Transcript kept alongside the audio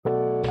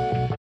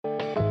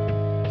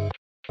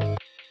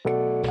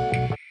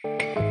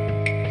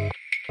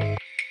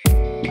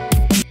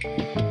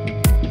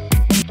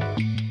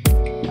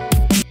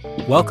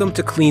Welcome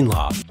to Clean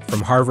Law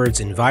from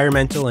Harvard's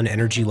Environmental and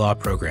Energy Law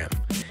program.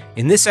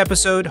 In this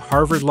episode,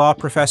 Harvard Law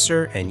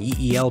professor and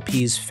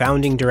EELP's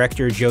founding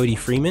director Jody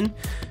Freeman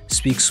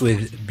speaks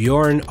with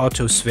Bjorn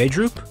Otto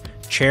Sverdrup,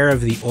 chair of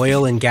the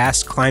Oil and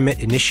Gas Climate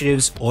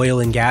Initiative's Oil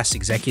and Gas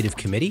Executive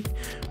Committee,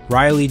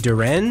 Riley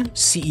Duren,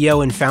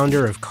 CEO and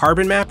founder of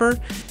Carbon Mapper,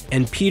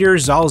 and Peter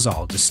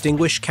Zalzal,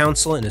 Distinguished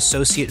Counsel and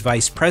Associate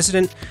Vice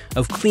President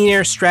of Clean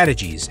Air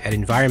Strategies at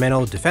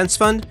Environmental Defense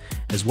Fund,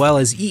 as well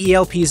as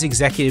EELP's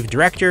Executive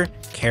Director,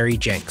 Carrie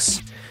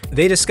Jenks.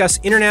 They discuss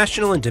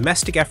international and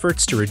domestic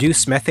efforts to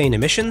reduce methane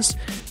emissions,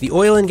 the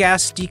Oil and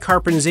Gas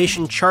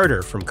Decarbonization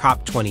Charter from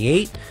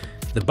COP28,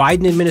 the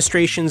Biden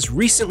administration's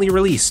recently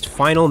released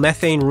final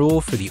methane rule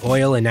for the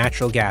oil and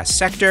natural gas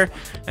sector,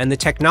 and the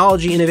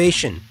technology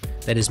innovation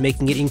that is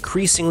making it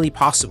increasingly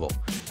possible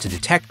to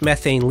detect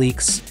methane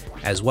leaks,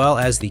 as well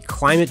as the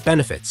climate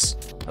benefits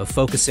of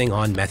focusing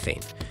on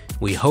methane.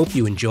 We hope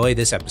you enjoy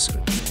this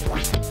episode.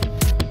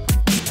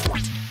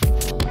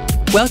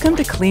 Welcome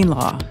to Clean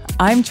Law.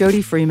 I'm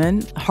Jody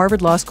Freeman,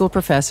 Harvard Law School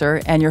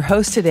professor, and your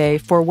host today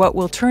for what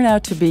will turn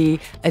out to be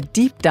a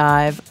deep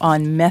dive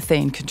on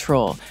methane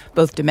control,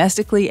 both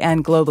domestically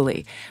and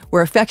globally.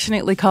 We're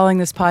affectionately calling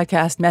this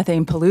podcast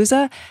Methane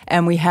Palooza,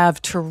 and we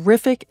have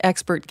terrific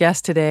expert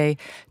guests today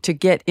to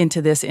get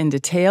into this in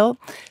detail.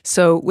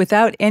 So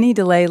without any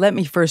delay, let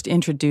me first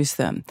introduce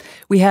them.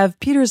 We have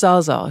Peter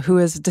Zalzal, who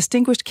is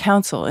Distinguished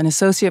Counsel and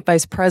Associate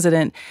Vice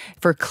President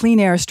for Clean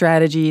Air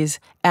Strategies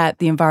at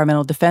the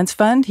Environmental Defense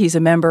Fund. He's a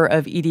member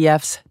of EDF's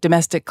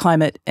Domestic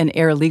Climate and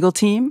Air Legal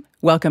Team.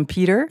 Welcome,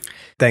 Peter.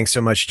 Thanks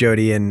so much,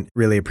 Jody, and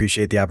really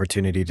appreciate the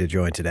opportunity to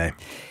join today.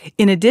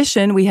 In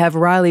addition, we have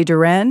Riley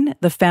Duren,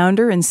 the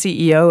founder and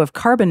CEO of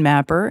Carbon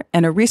Mapper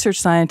and a research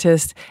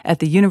scientist at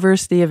the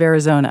University of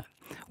Arizona.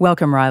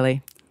 Welcome,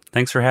 Riley.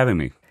 Thanks for having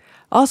me.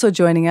 Also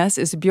joining us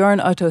is Bjorn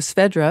Otto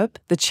Sverdrup,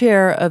 the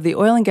chair of the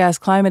Oil and Gas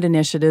Climate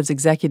Initiative's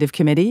Executive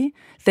Committee.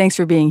 Thanks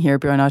for being here,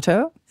 Bjorn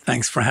Otto.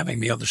 Thanks for having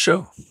me on the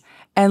show.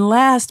 And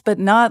last but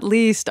not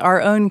least,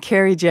 our own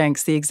Carrie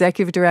Jenks, the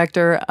executive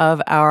director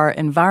of our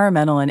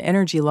Environmental and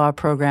Energy Law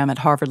program at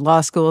Harvard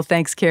Law School.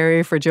 Thanks,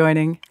 Carrie, for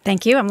joining.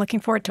 Thank you. I'm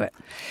looking forward to it.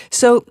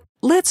 So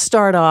let's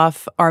start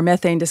off our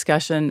methane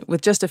discussion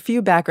with just a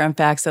few background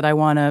facts that I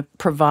want to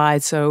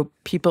provide so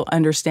people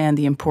understand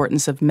the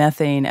importance of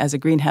methane as a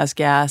greenhouse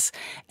gas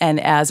and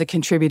as a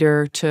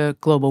contributor to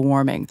global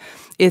warming.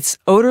 It's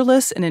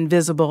odorless and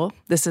invisible.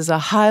 This is a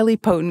highly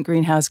potent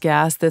greenhouse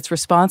gas that's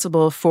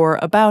responsible for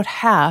about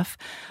half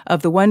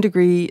of the 1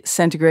 degree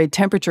centigrade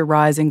temperature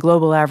rise in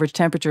global average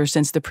temperature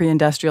since the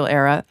pre-industrial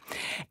era.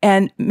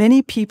 And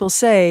many people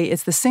say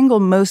it's the single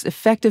most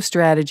effective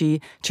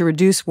strategy to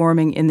reduce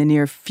warming in the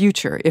near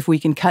future if we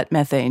can cut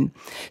methane.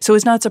 So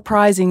it's not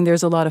surprising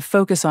there's a lot of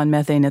focus on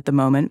methane at the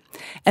moment.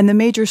 And the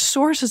major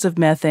sources of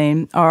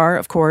methane are,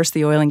 of course,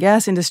 the oil and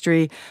gas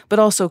industry, but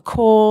also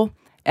coal,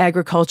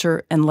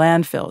 agriculture, and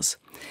landfills.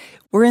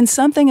 We're in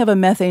something of a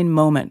methane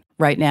moment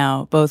right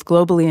now, both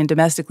globally and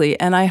domestically,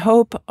 and I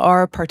hope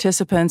our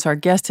participants, our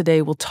guests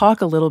today, will talk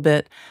a little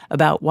bit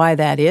about why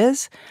that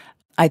is.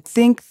 I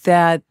think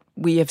that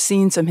we have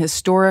seen some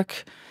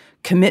historic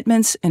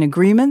commitments and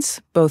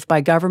agreements, both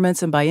by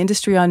governments and by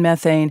industry on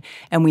methane,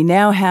 and we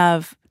now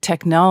have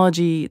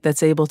technology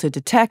that's able to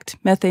detect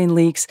methane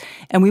leaks,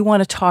 and we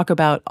want to talk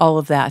about all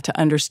of that to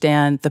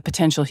understand the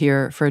potential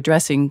here for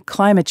addressing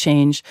climate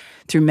change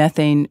through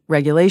methane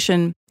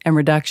regulation and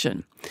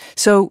reduction.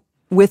 So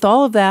with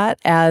all of that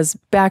as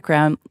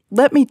background,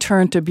 let me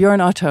turn to Bjorn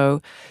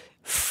Otto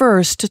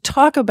first to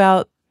talk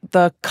about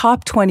the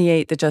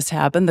COP28 that just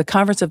happened, the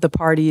Conference of the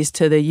Parties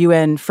to the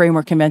UN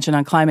Framework Convention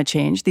on Climate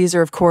Change. These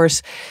are, of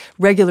course,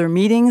 regular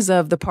meetings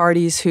of the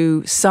parties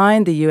who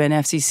signed the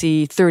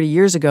UNFCCC 30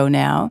 years ago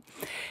now.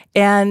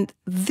 And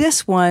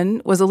this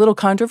one was a little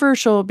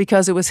controversial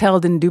because it was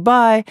held in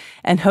Dubai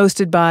and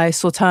hosted by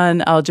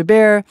Sultan Al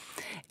Jaber.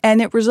 And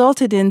it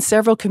resulted in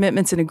several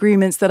commitments and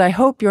agreements that I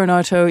hope, Bjorn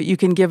Otto, you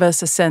can give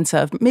us a sense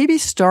of. Maybe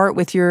start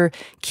with your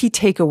key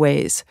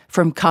takeaways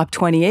from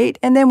COP28,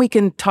 and then we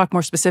can talk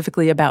more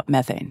specifically about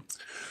methane.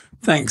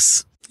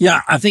 Thanks.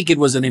 Yeah, I think it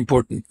was an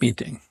important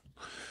meeting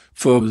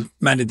for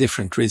many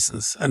different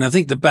reasons. And I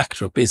think the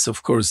backdrop is,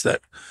 of course,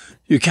 that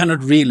you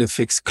cannot really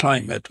fix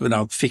climate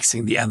without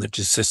fixing the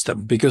energy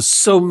system, because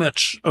so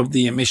much of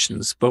the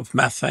emissions, both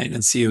methane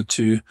and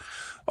CO2,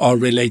 are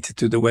related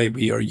to the way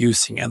we are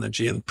using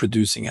energy and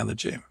producing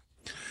energy.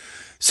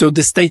 So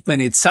the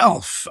statement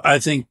itself, I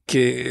think,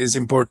 is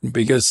important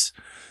because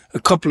a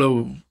couple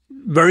of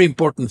very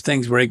important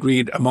things were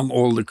agreed among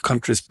all the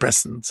countries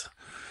present.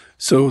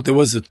 So there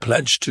was a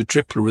pledge to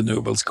triple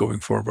renewables going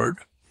forward.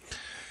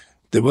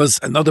 There was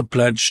another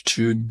pledge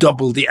to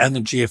double the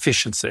energy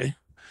efficiency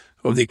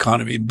of the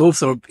economy.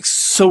 Both are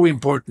so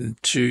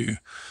important to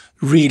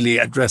really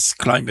address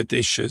climate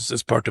issues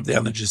as part of the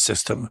energy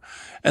system.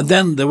 And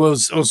then there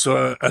was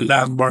also a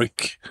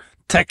landmark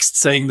text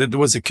saying that there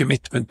was a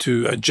commitment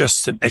to a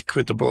just and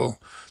equitable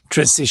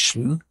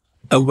transition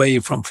away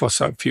from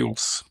fossil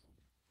fuels.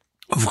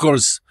 Of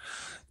course,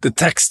 the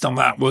text on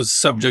that was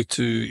subject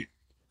to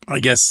I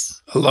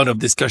guess, a lot of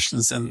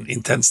discussions and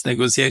intense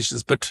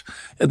negotiations, but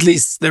at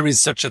least there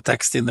is such a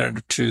text in there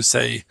to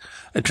say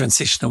a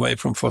transition away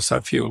from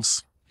fossil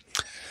fuels.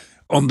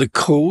 On the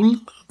coal,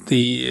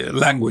 the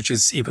language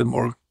is even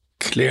more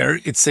clear.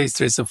 It says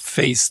there is a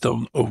phase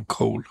down of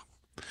coal.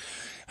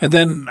 And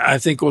then I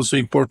think also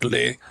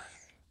importantly,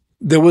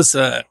 there was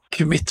a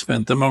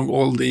commitment among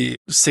all the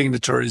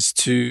signatories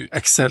to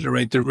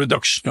accelerate the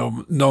reduction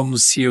of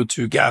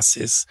non-CO2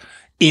 gases,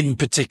 in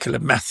particular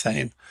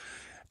methane,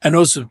 and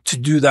also to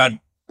do that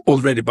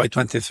already by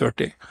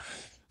 2030.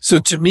 So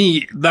to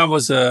me, that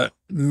was a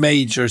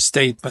major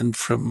statement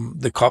from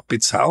the COP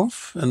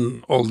itself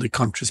and all the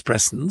countries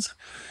present.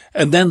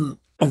 And then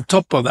on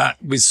top of that,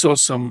 we saw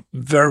some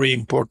very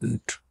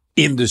important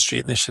industry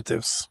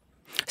initiatives.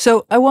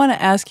 So I want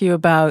to ask you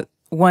about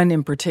one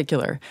in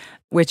particular,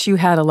 which you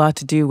had a lot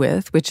to do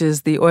with, which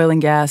is the Oil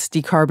and Gas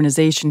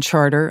Decarbonization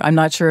Charter. I'm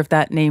not sure if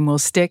that name will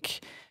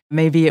stick.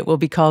 Maybe it will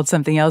be called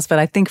something else, but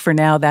I think for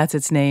now that's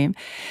its name.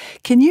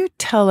 Can you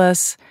tell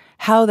us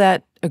how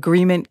that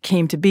agreement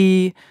came to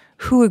be,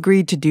 who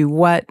agreed to do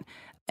what?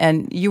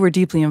 And you were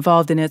deeply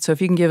involved in it, so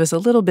if you can give us a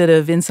little bit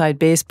of inside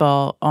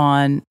baseball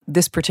on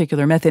this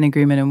particular methane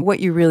agreement and what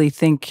you really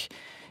think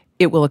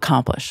it will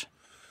accomplish.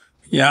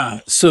 Yeah,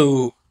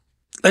 so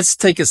let's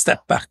take a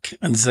step back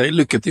and say,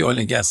 look at the oil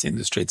and gas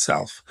industry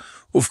itself.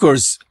 Of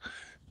course,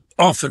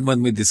 often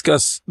when we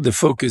discuss, the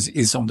focus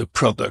is on the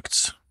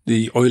products,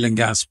 the oil and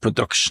gas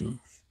production.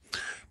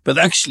 But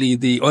actually,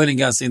 the oil and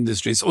gas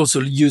industry is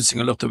also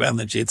using a lot of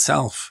energy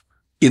itself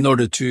in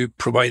order to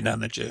provide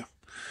energy.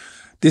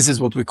 This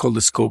is what we call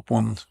the Scope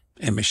 1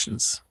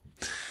 emissions.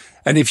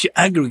 And if you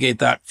aggregate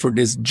that for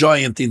this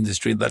giant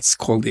industry that's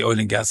called the oil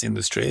and gas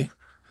industry,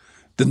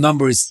 the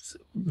number is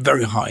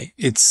very high.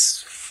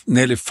 It's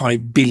nearly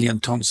 5 billion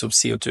tons of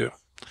CO2.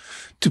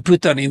 To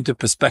put that into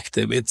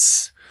perspective,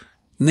 it's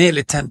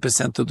nearly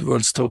 10% of the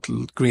world's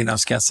total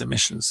greenhouse gas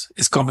emissions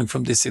is coming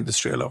from this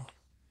industry alone.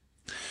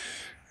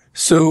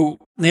 So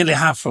nearly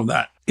half of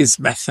that is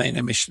methane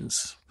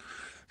emissions.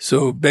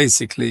 So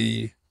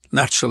basically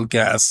natural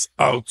gas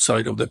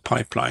outside of the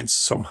pipelines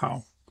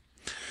somehow.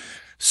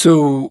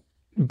 So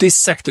this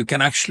sector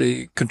can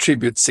actually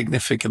contribute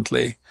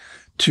significantly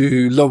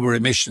to lower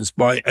emissions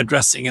by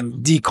addressing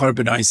and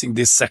decarbonizing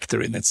this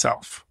sector in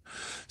itself.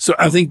 So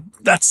I think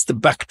that's the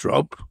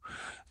backdrop,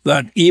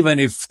 that even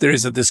if there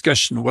is a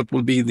discussion what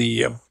will be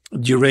the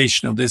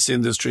duration of this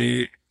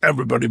industry,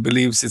 everybody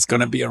believes it's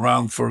going to be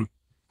around for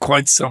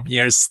quite some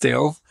years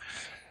still.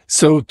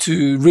 So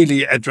to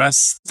really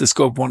address the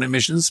Scope 1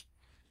 emissions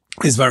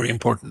is very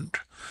important.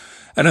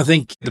 And I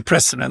think the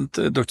president,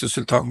 Dr.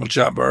 Sultan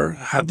Al-Jaber,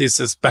 had this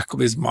as back of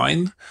his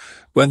mind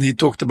when he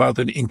talked about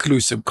an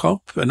inclusive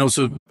COP and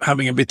also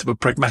having a bit of a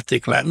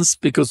pragmatic lens,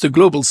 because the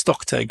global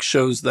stocktake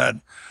shows that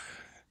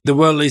the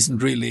world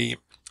isn't really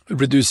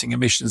reducing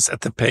emissions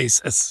at the pace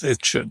as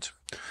it should.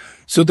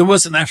 So there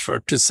was an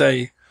effort to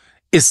say,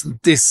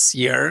 isn't this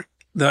year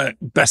the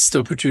best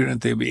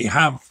opportunity we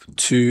have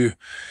to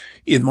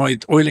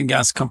invite oil and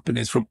gas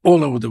companies from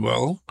all over the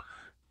world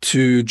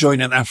to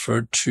join an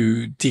effort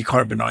to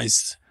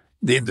decarbonize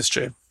the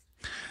industry?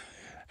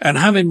 And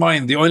have in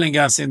mind the oil and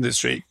gas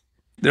industry,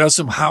 there are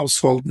some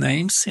household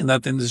names in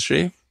that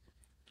industry.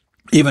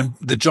 Even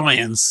the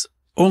giants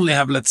only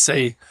have, let's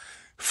say,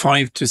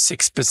 5 to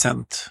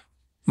 6%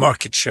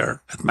 market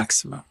share at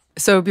maximum.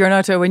 So Bjørn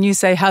Otto, when you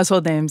say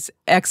household names,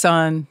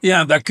 Exxon.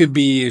 Yeah, that could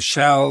be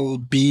Shell,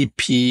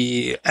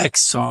 BP,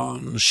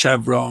 Exxon,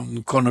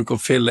 Chevron,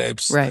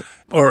 ConocoPhillips, Right,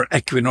 or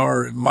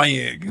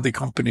Equinor, the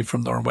company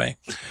from Norway.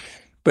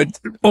 But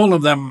all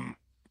of them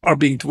are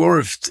being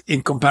dwarfed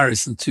in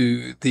comparison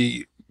to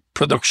the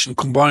production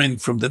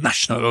combined from the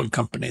national oil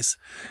companies.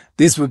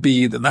 This would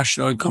be the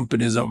national oil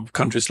companies of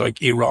countries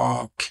like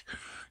Iraq,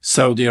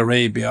 Saudi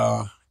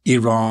Arabia,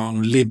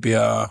 Iran,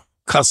 Libya,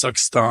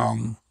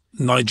 Kazakhstan,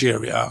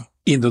 Nigeria,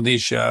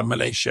 Indonesia,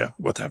 Malaysia,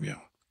 what have you.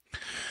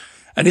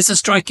 And it's a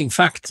striking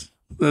fact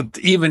that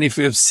even if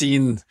we have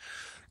seen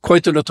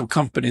quite a lot of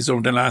companies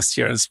over the last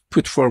years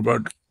put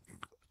forward,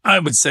 I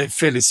would say,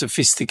 fairly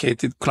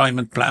sophisticated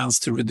climate plans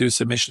to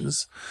reduce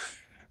emissions,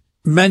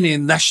 many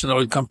national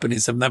oil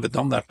companies have never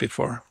done that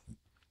before.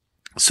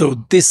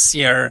 So this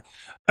year,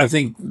 I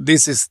think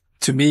this is,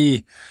 to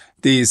me,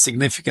 the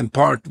significant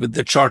part with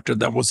the charter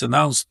that was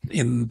announced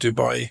in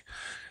Dubai,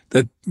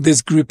 that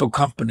this group of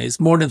companies,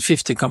 more than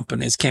 50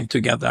 companies, came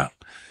together,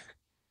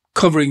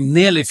 covering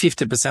nearly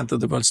 50% of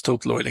the world's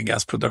total oil and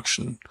gas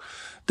production.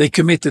 They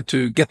committed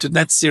to get to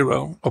net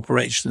zero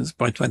operations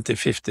by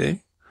 2050,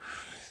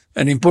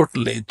 and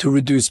importantly, to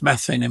reduce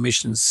methane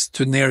emissions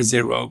to near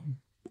zero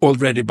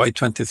already by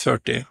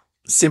 2030,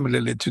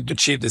 similarly to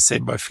achieve the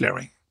same by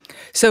flaring.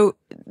 So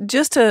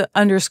just to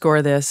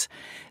underscore this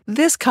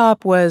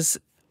COP was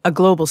a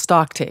global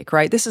stocktake,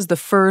 right? This is the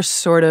first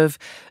sort of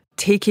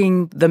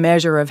taking the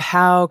measure of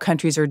how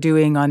countries are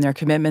doing on their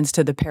commitments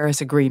to the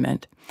Paris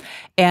Agreement.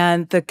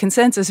 And the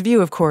consensus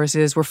view, of course,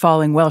 is we're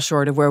falling well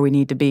short of where we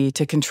need to be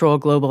to control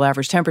global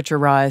average temperature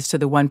rise to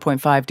the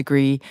 1.5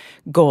 degree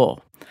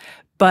goal.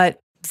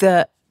 But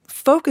the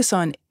focus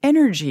on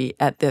energy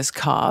at this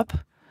COP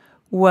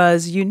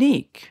was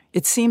unique.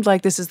 It seemed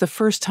like this is the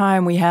first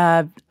time we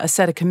have a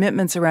set of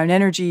commitments around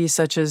energy,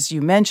 such as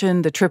you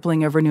mentioned, the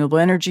tripling of renewable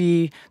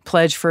energy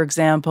pledge, for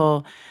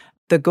example,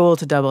 the goal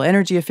to double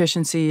energy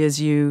efficiency,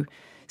 as you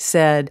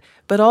said,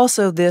 but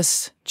also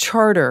this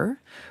charter,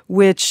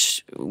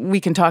 which we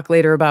can talk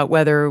later about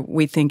whether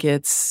we think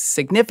it's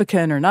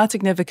significant or not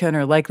significant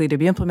or likely to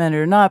be implemented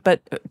or not, but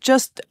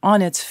just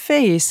on its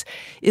face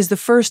is the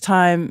first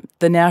time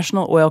the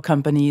national oil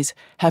companies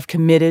have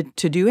committed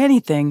to do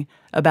anything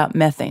about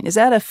methane. Is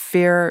that a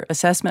fair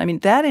assessment? I mean,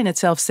 that in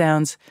itself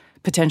sounds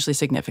potentially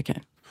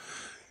significant.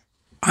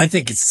 I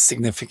think it's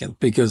significant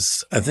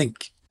because I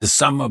think the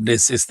sum of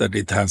this is that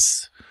it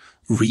has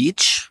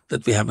reach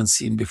that we haven't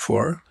seen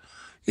before.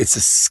 It's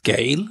a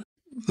scale.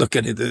 Look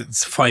at it,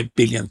 it's 5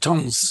 billion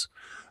tons.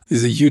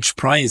 It's a huge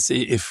prize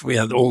if we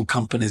had all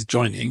companies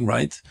joining,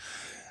 right?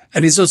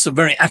 And it's also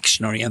very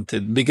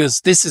action-oriented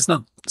because this is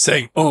not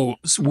saying, oh,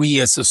 we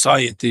as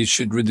society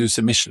should reduce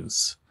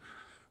emissions.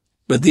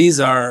 But these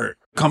are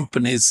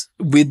companies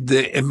with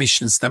the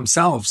emissions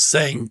themselves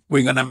saying,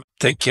 we're going to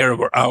take care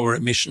of our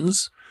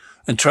emissions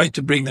and try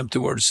to bring them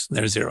towards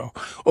near zero.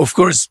 Of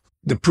course,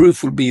 the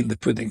proof will be in the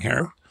pudding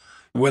here,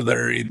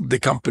 whether the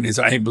companies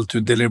are able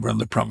to deliver on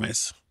the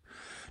promise.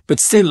 But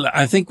still,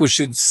 I think we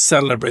should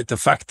celebrate the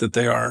fact that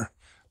they are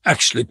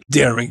actually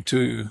daring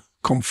to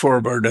come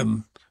forward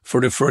and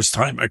for the first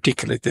time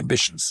articulate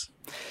ambitions.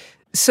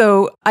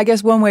 So I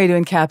guess one way to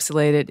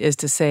encapsulate it is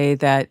to say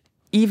that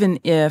even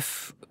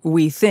if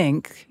we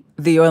think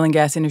the oil and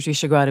gas industry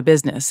should go out of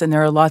business, and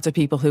there are lots of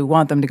people who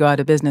want them to go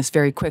out of business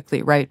very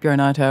quickly, right, Bjørn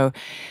Otto?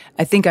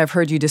 I think I've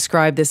heard you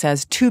describe this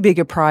as too big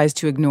a prize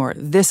to ignore,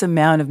 this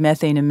amount of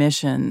methane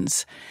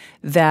emissions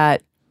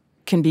that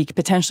can be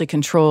potentially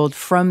controlled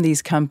from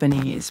these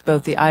companies,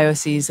 both the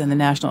IOCs and the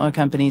national oil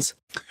companies.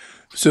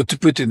 So to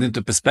put it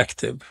into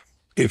perspective,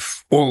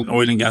 if all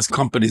oil and gas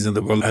companies in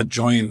the world had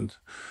joined,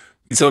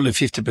 it's only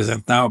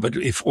 50% now, but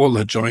if all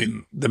had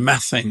joined, the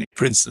methane,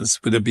 for instance,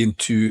 would have been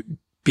 2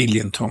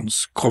 billion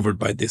tons covered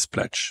by this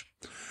pledge.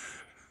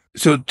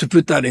 So to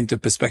put that into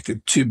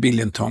perspective, 2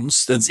 billion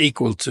tons, that's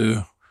equal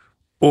to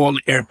all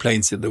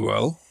airplanes in the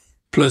world,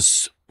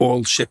 plus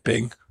all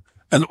shipping,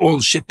 and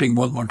all shipping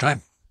one more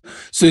time.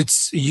 So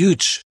it's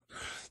huge.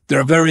 There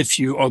are very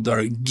few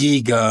other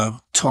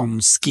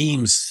gigaton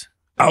schemes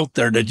out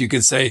there that you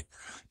can say,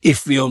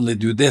 if we only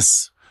do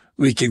this,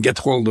 we can get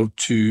hold of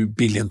 2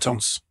 billion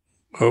tons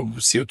of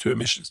CO2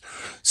 emissions.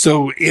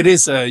 So it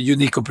is a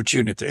unique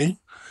opportunity.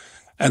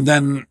 And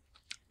then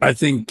I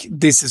think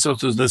this is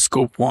also the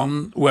scope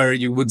 1, where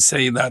you would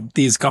say that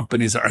these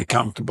companies are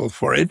accountable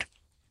for it.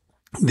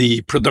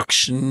 The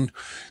production,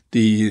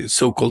 the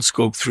so-called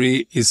scope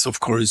 3 is, of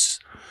course,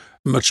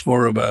 much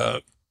more of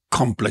a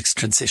complex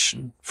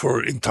transition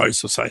for entire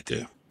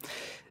society.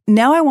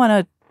 Now I want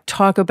to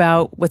talk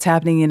about what's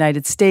happening in the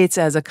United States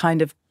as a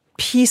kind of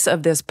piece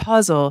of this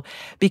puzzle,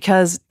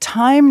 because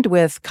timed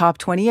with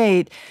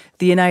COP28,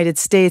 the United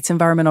States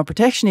Environmental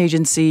Protection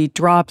Agency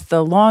dropped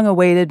the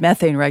long-awaited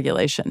methane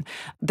regulation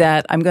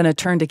that I'm going to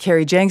turn to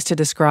Carrie Jenks to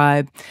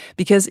describe,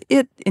 because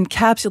it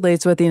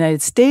encapsulates what the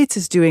United States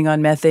is doing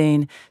on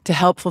methane to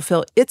help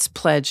fulfill its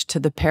pledge to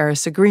the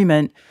Paris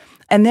Agreement.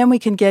 And then we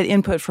can get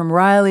input from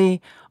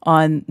Riley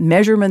on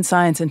measurement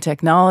science and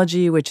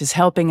technology, which is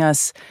helping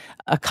us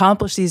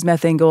accomplish these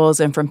methane goals,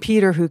 and from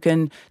Peter, who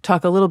can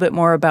talk a little bit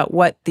more about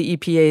what the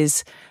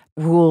EPA's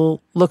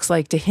rule looks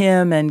like to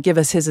him and give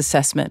us his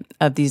assessment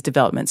of these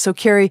developments. So,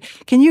 Carrie,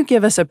 can you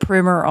give us a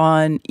primer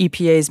on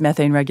EPA's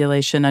methane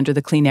regulation under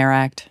the Clean Air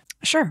Act?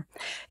 Sure.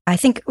 I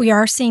think we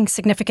are seeing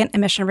significant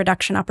emission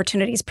reduction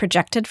opportunities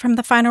projected from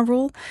the final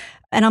rule,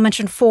 and I'll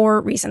mention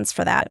 4 reasons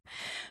for that.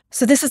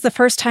 So this is the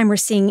first time we're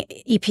seeing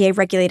EPA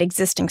regulate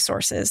existing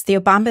sources. The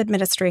Obama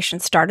administration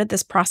started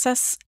this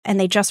process, and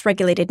they just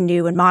regulated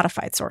new and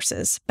modified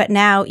sources. But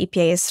now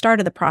EPA has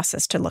started the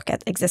process to look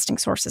at existing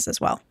sources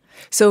as well.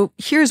 So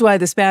here's why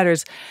this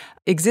matters.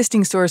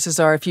 Existing sources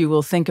are, if you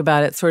will think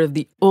about it, sort of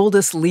the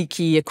oldest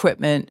leaky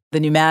equipment, the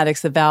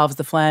pneumatics, the valves,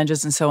 the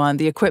flanges, and so on,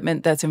 the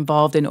equipment that's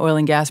involved in oil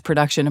and gas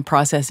production and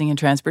processing and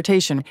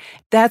transportation.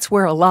 That's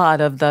where a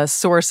lot of the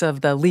source of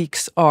the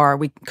leaks are.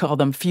 We call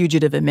them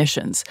fugitive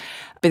emissions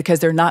because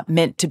they're not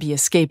meant to be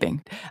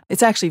escaping.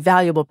 It's actually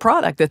valuable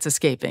product that's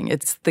escaping.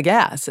 It's the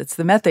gas. It's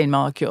the methane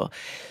molecule.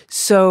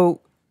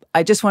 So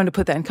I just wanted to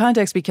put that in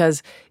context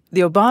because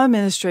the Obama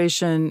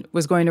administration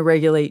was going to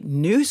regulate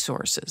new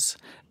sources,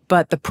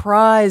 but the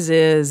prize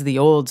is the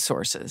old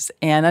sources.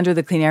 And under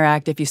the Clean Air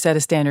Act, if you set a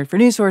standard for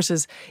new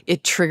sources,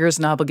 it triggers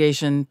an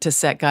obligation to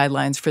set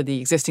guidelines for the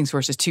existing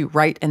sources too,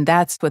 right? And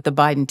that's what the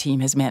Biden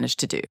team has managed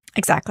to do.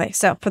 Exactly.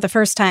 So for the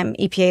first time,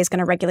 EPA is going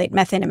to regulate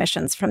methane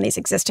emissions from these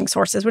existing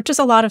sources, which is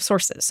a lot of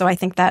sources. So I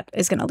think that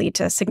is going to lead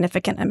to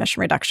significant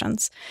emission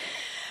reductions.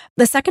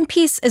 The second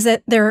piece is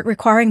that they're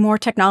requiring more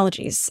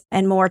technologies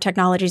and more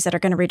technologies that are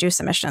going to reduce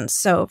emissions.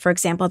 So, for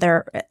example,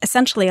 they're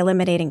essentially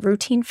eliminating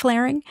routine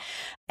flaring,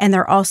 and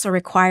they're also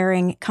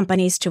requiring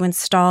companies to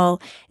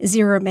install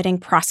zero-emitting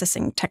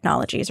processing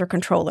technologies or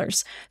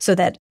controllers so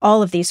that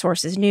all of these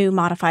sources, new,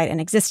 modified,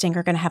 and existing,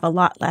 are going to have a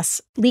lot less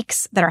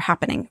leaks that are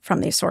happening from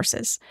these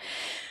sources.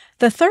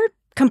 The third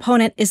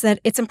component is that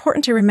it's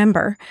important to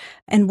remember,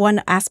 and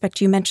one aspect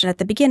you mentioned at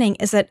the beginning,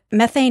 is that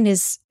methane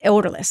is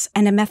odorless,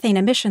 and the methane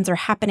emissions are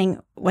happening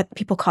what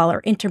people call are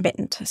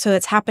intermittent. So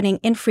it's happening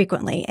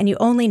infrequently, and you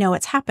only know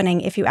it's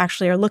happening if you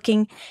actually are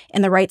looking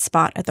in the right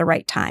spot at the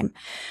right time.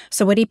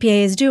 So what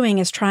EPA is doing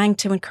is trying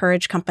to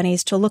encourage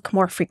companies to look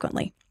more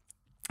frequently.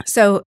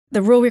 So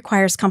the rule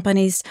requires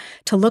companies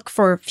to look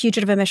for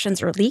fugitive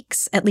emissions or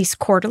leaks at least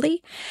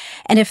quarterly.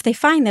 And if they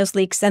find those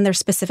leaks, then there's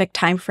specific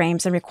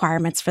timeframes and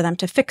requirements for them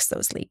to fix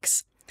those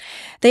leaks.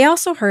 They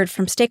also heard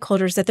from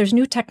stakeholders that there's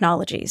new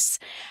technologies.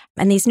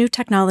 And these new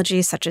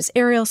technologies, such as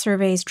aerial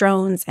surveys,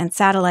 drones, and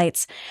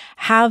satellites,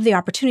 have the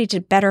opportunity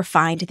to better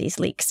find these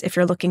leaks if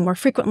you're looking more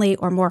frequently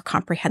or more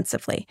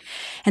comprehensively.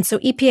 And so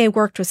EPA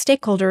worked with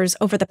stakeholders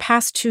over the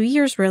past 2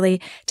 years, really,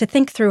 to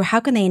think through how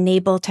can they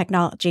enable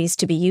technologies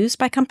to be used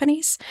by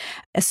companies,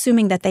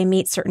 assuming that they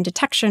meet certain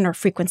detection or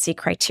frequency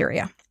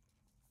criteria.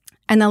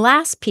 And the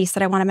last piece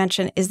that I want to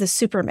mention is the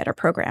super emitter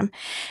program.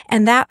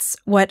 And that's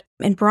what,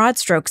 in broad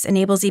strokes,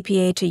 enables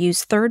EPA to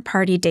use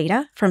third-party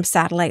data from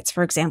satellites,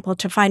 for example,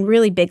 to find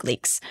really big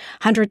leaks,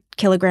 100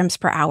 kilograms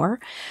per hour.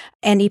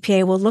 And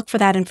EPA will look for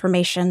that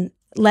information,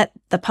 let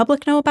the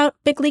public know about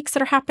big leaks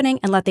that are happening,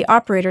 and let the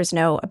operators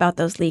know about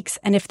those leaks.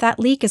 And if that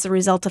leak is a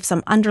result of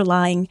some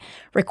underlying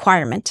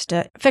requirement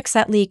to fix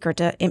that leak or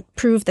to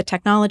improve the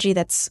technology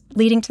that's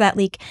leading to that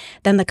leak,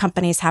 then the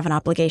companies have an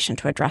obligation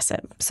to address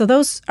it. So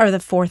those are the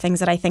 4 things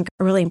that I think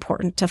are really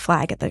important to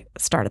flag at the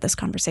start of this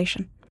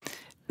conversation.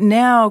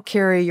 Now,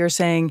 Carrie, you're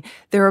saying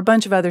there are a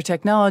bunch of other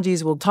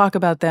technologies, we'll talk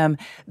about them,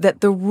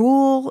 that the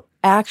rule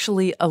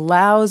actually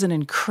allows and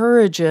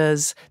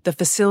encourages the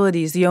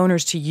facilities, the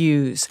owners to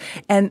use.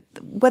 And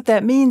what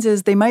that means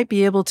is they might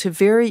be able to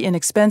very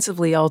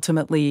inexpensively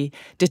ultimately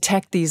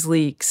detect these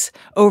leaks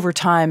over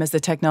time as the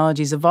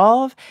technologies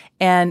evolve.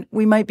 And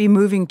we might be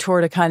moving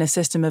toward a kind of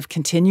system of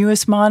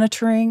continuous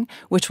monitoring,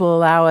 which will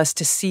allow us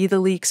to see the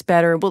leaks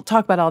better. We'll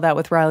talk about all that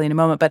with Riley in a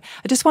moment, but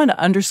I just wanted to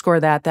underscore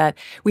that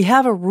we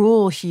have a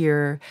rule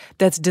here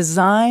that's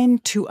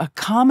designed to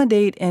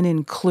accommodate and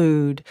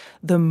include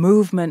the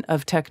movement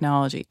of technology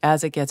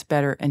as it gets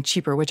better and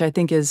cheaper, which I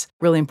think is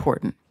really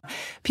important.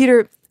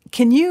 Peter,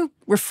 can you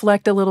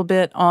reflect a little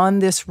bit on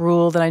this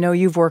rule that I know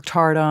you've worked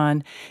hard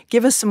on?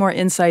 Give us some more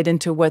insight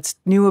into what's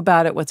new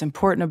about it, what's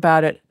important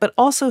about it, but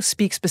also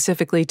speak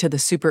specifically to the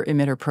super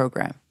emitter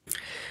program.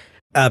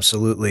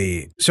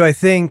 Absolutely. So I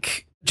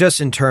think just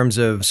in terms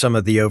of some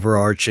of the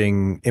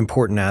overarching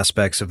important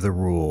aspects of the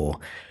rule,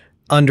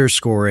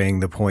 underscoring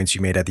the points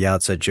you made at the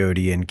outset,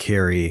 Jody and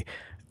Carrie,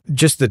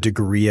 just the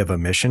degree of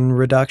emission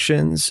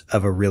reductions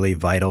of a really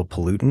vital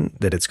pollutant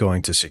that it's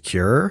going to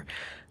secure.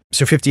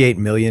 So 58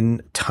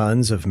 million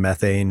tons of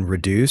methane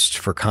reduced.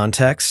 For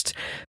context,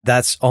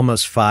 that's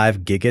almost 5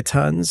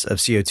 gigatons of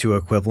CO2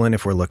 equivalent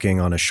if we're looking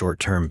on a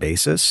short-term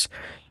basis.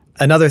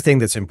 Another thing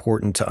that's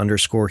important to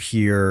underscore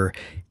here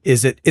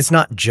is that it's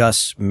not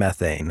just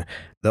methane.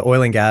 The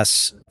oil and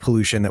gas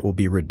pollution that will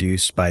be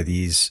reduced by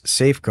these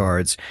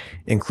safeguards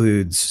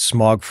includes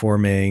smog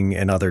forming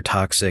and other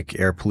toxic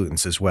air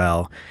pollutants as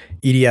well.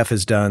 EDF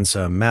has done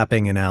some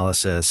mapping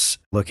analysis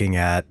looking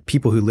at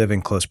people who live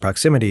in close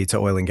proximity to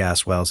oil and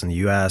gas wells in the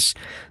U.S.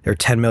 There are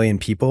 10 million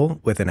people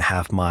within a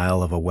half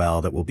mile of a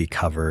well that will be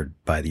covered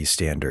by these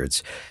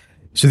standards.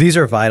 So these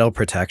are vital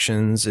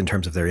protections in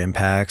terms of their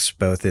impacts,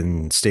 both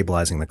in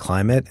stabilizing the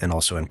climate and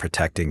also in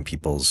protecting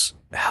people's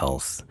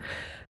health.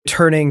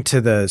 Turning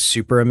to the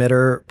super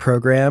emitter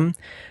program,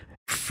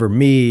 for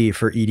me,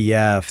 for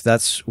EDF,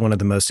 that's one of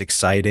the most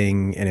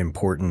exciting and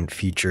important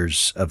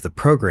features of the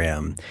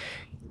program.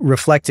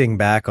 Reflecting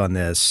back on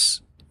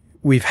this,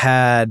 we've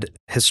had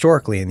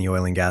historically in the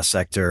oil and gas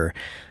sector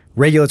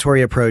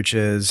regulatory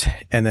approaches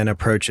and then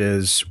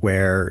approaches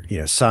where,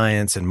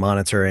 science and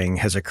monitoring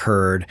has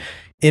occurred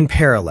in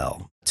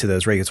parallel to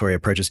those regulatory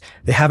approaches.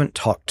 They haven't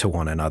talked to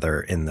one another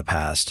in the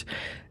past.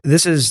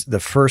 This is the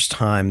first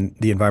time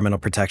the Environmental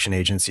Protection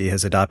Agency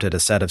has adopted a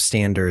set of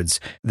standards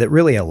that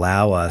really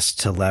allow us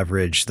to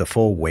leverage the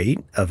full weight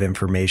of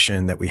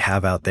information that we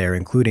have out there,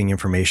 including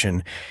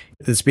information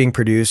that's being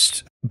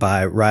produced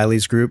by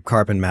Riley's group,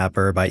 Carbon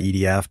Mapper, by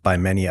EDF, by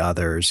many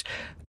others,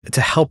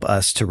 to help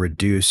us to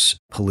reduce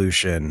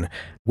pollution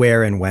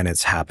where and when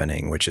it's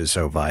happening, which is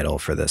so vital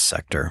for this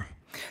sector.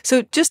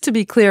 So just to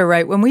be clear,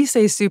 right, when we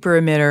say super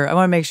emitter, I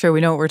want to make sure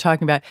we know what we're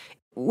talking about.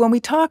 When we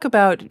talk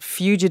about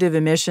fugitive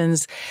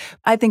emissions,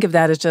 I think of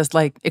that as just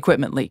like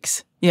equipment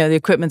leaks. the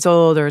equipment's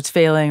old or it's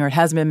failing or it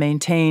hasn't been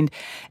maintained,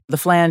 the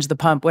flange, the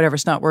pump,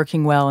 whatever's not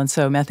working well, and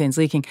so methane's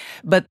leaking.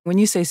 But when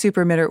you say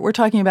super emitter, we're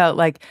talking about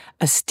like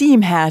a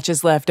steam hatch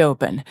is left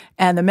open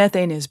and the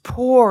methane is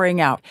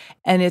pouring out,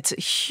 and it's a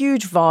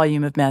huge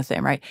volume of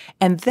methane, right?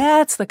 And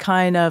that's the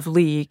kind of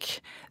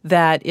leak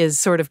that is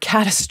sort of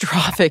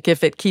catastrophic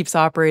if it keeps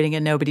operating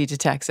and nobody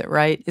detects it,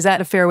 right? Is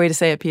that a fair way to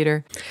say it,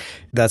 Peter?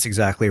 That's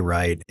exactly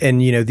right. And,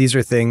 these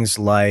are things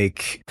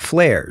like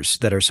flares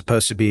that are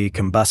supposed to be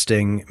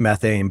combusting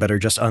methane, but are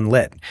just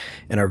unlit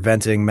and are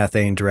venting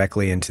methane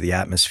directly into the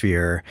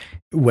atmosphere.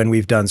 When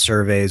we've done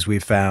surveys,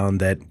 we've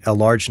found that a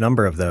large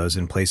number of those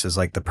in places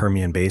like the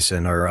Permian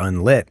Basin are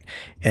unlit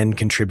and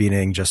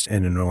contributing just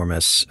an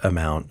enormous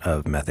amount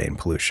of methane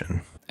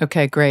pollution.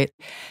 Okay, great.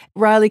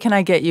 Riley, can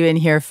I get you in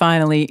here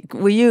finally?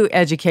 Will you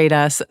educate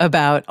us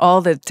about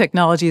all the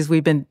technologies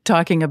we've been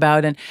talking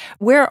about, and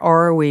where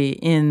are we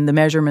in the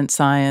measurement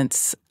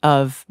science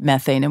of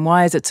methane, and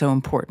why is it so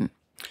important?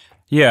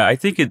 Yeah, I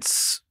think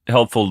it's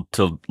helpful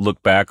to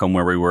look back on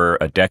where we were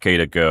a decade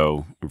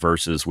ago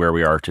versus where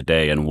we are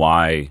today, and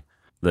why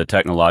the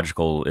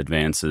technological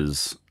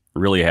advances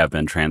really have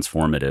been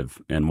transformative,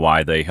 and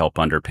why they help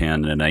underpin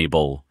and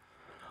enable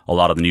a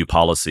lot of the new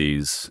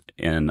policies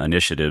and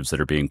initiatives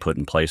that are being put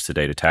in place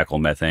today to tackle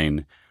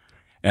methane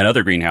and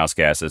other greenhouse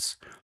gases.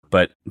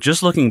 But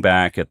just looking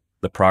back at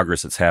the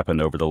progress that's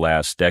happened over the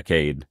last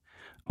decade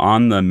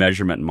on the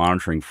measurement and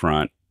monitoring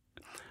front,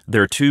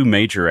 there are two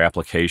major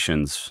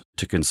applications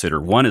to consider.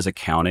 One is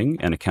accounting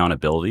and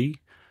accountability.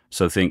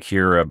 So think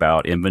here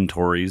about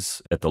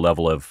inventories at the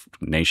level of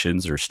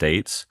nations or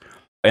states.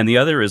 And the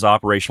other is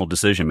operational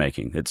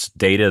decision-making. It's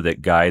data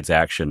that guides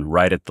action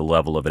right at the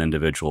level of an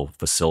individual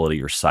facility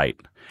or site.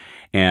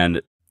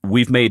 And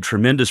we've made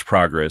tremendous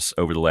progress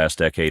over the last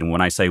decade. And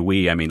when I say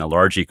we, I mean a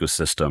large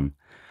ecosystem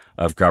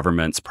of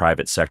governments,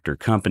 private sector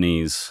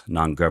companies,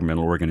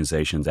 non-governmental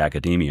organizations,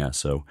 academia.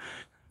 So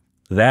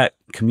that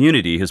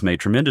community has made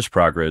tremendous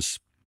progress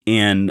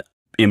in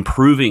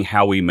improving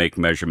how we make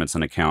measurements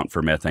and account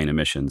for methane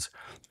emissions.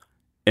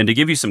 And to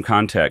give you some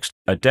context,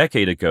 a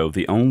decade ago,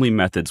 the only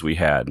methods we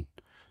had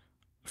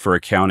for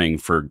accounting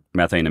for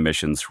methane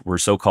emissions were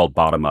so-called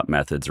bottom-up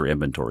methods or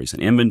inventories.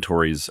 And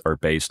inventories are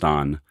based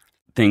on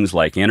things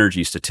like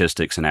energy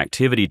statistics and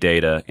activity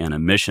data and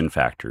emission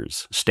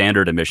factors,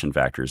 standard emission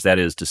factors. That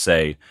is to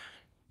say,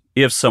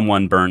 if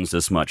someone burns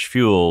this much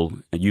fuel,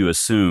 you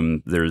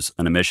assume there's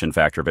an emission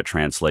factor that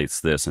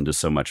translates this into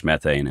so much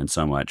methane and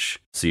so much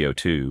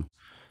CO2.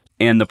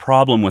 And the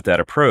problem with that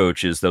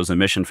approach is those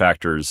emission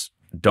factors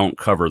don't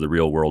cover the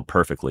real world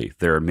perfectly.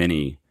 There are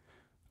many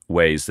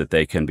ways that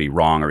they can be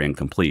wrong or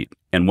incomplete.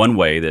 And one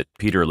way that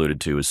Peter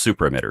alluded to is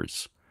super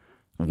emitters.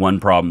 One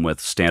problem with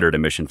standard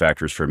emission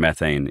factors for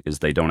methane is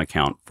they don't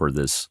account for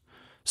this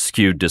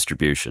skewed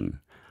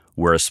distribution,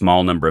 where a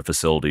small number of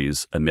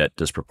facilities emit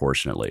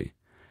disproportionately.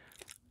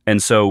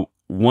 And so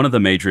one of the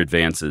major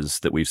advances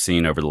that we've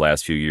seen over the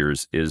last few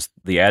years is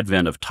the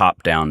advent of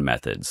top-down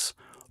methods,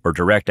 or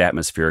direct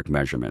atmospheric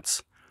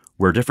measurements,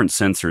 where different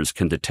sensors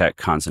can detect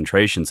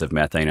concentrations of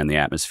methane in the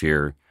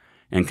atmosphere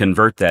and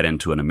convert that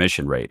into an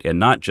emission rate, and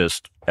not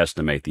just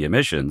estimate the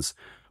emissions,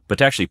 but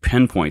to actually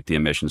pinpoint the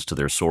emissions to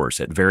their source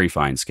at very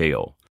fine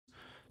scale.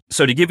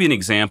 So to give you an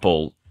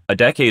example, a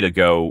decade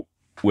ago,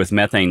 with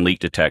methane leak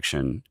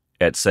detection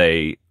at,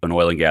 say, an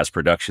oil and gas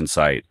production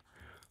site,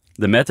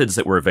 the methods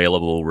that were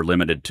available were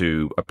limited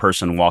to a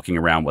person walking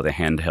around with a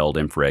handheld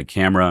infrared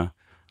camera,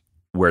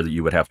 where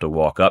you would have to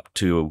walk up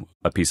to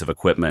a piece of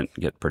equipment,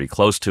 get pretty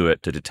close to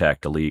it to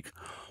detect a leak,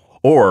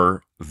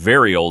 or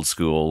very old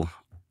school,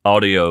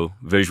 audio,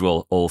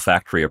 visual,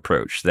 olfactory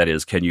approach. That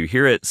is, can you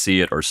hear it, see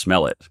it, or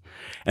smell it?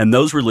 And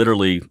those were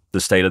literally the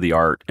state of the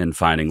art in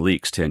finding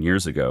leaks 10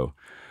 years ago.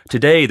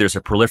 Today, there's a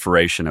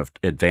proliferation of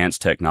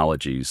advanced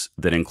technologies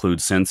that include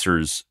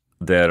sensors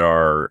that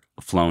are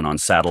flown on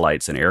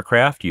satellites and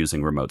aircraft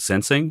using remote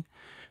sensing,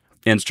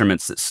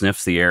 instruments that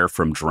sniff the air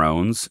from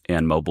drones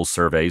and mobile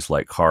surveys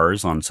like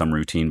cars on some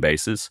routine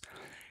basis,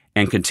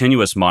 and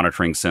continuous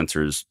monitoring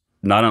sensors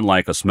not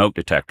unlike a smoke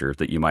detector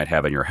that you might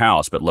have in your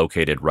house, but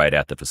located right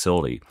at the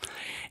facility.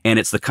 And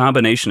it's the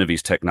combination of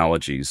these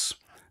technologies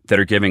that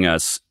are giving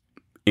us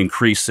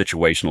increased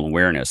situational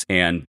awareness.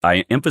 And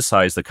I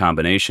emphasize the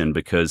combination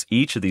because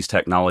each of these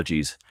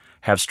technologies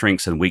have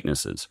strengths and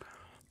weaknesses.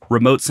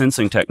 Remote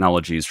sensing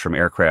technologies from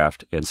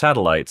aircraft and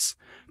satellites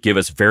give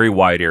us very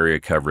wide area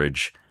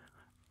coverage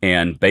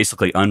and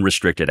basically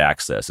unrestricted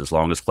access. As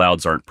long as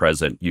clouds aren't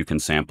present, you can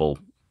sample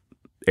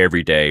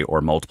every day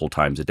or multiple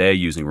times a day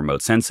using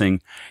remote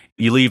sensing.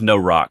 You leave no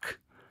rock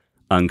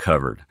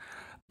uncovered.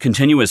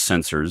 Continuous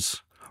sensors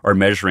are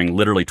measuring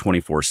literally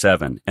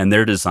 24/7, and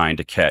they're designed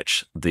to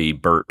catch the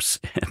burps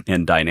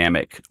and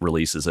dynamic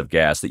releases of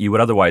gas that you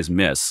would otherwise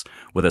miss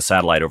with a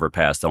satellite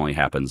overpass that only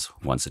happens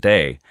once a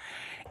day.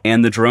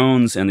 And the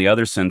drones and the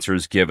other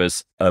sensors give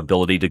us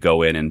ability to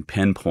go in and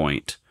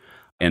pinpoint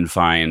and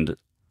find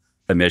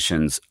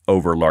emissions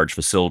over large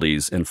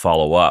facilities and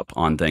follow up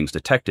on things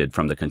detected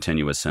from the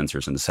continuous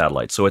sensors and the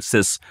satellites. So it's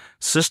this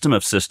system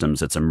of systems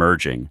that's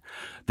emerging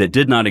that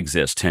did not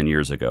exist 10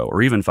 years ago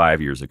or even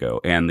 5 years ago.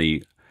 And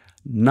the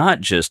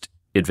not just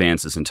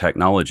advances in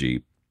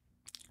technology,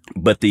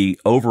 but the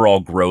overall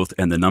growth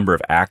and the number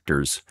of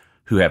actors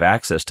who have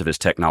access to this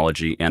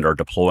technology and are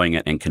deploying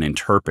it and can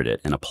interpret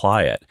it and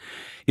apply it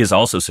is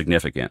also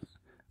significant.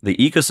 The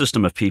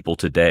ecosystem of people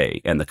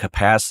today and the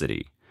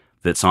capacity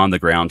that's on the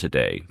ground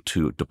today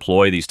to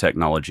deploy these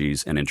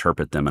technologies and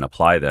interpret them and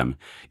apply them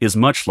is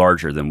much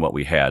larger than what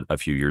we had a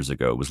few years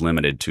ago. It was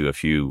limited to a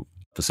few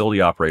facility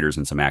operators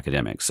and some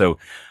academics. So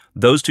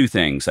those two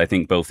things, I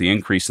think both the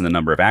increase in the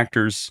number of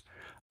actors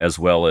as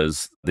well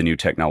as the new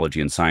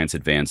technology and science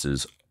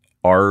advances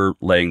are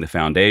laying the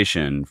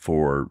foundation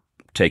for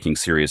taking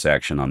serious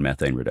action on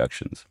methane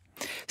reductions.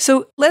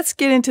 So let's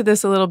get into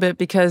this a little bit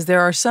because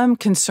there are some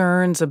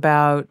concerns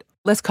about,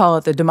 let's call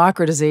it the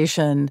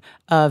democratization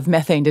of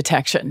methane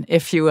detection,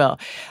 if you will.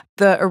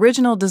 The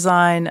original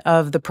design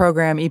of the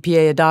program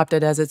EPA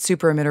adopted as its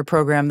super emitter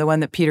program, the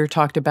one that Peter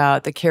talked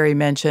about, that Carrie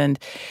mentioned,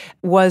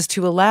 was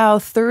to allow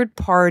third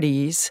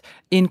parties,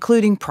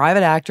 including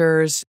private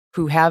actors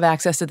who have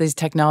access to these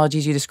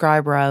technologies you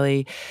described,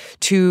 Riley,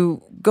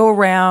 to go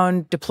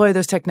around, deploy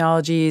those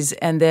technologies,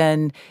 and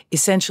then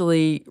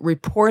essentially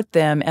report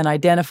them and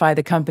identify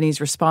the companies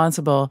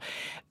responsible.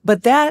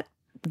 But that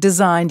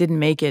design didn't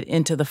make it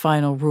into the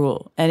final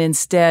rule. And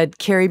instead,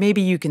 Carrie,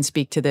 maybe you can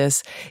speak to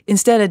this.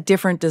 Instead, a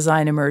different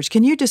design emerged.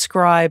 Can you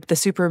describe the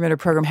super emitter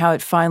program, how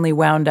it finally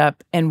wound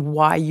up, and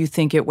why you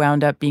think it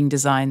wound up being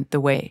designed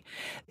the way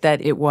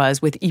that it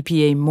was, with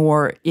EPA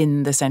more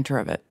in the center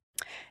of it?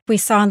 We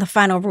saw in the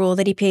final rule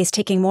that EPA is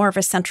taking more of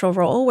a central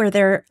role where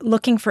they're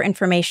looking for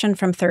information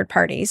from third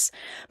parties,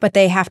 but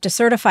they have to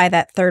certify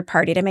that third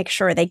party to make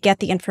sure they get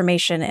the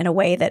information in a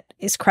way that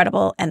is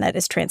credible and that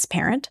is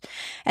transparent.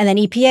 And then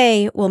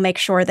EPA will make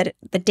sure that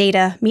the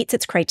data meets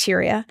its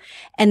criteria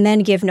and then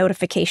give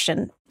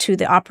notification to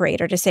the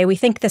operator to say, we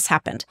think this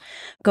happened.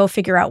 Go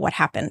figure out what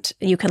happened.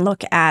 You can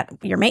look at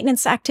your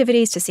maintenance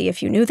activities to see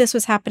if you knew this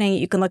was happening.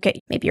 You can look at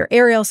maybe your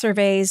aerial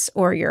surveys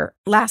or your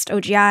last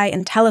OGI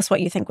and tell us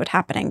what you think was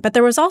happening. But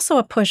there was also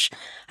a push,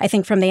 I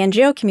think, from the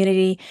NGO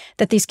community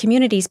that these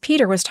communities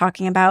Peter was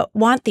talking about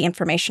want the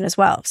information as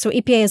well. So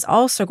EPA is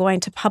also going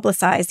to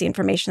publicize the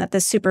information that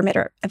this super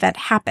emitter event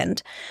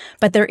happened.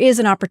 But there is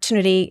an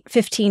opportunity,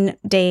 15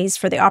 days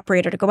for the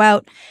operator to go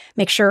out,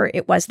 make sure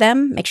it was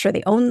them, make sure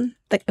they own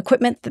the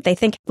equipment that they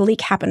think the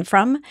leak happened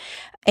from,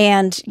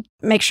 and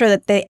make sure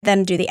that they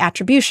then do the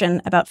attribution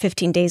about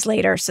 15 days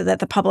later so that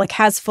the public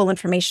has full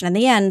information in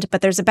the end, but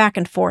there's a back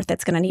and forth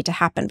that's going to need to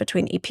happen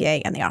between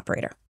EPA and the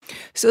operator.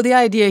 So the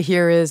idea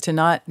here is to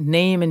not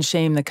name and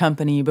shame the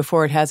company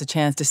before it has a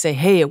chance to say,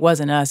 hey, it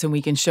wasn't us, and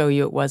we can show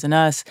you it wasn't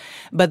us,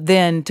 but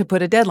then to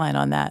put a deadline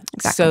on that.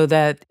 Exactly. So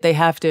that they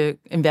have to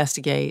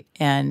investigate,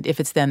 and if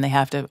it's them, they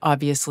have to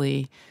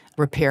obviously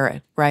repair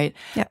it, right?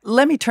 Yep.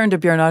 Let me turn to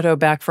Bjørn Otto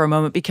back for a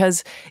moment,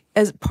 because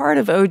as part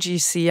of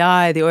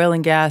OGCI, the Oil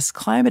and Gas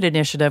Climate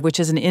Initiative, which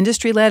is an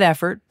industry-led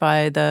effort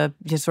by the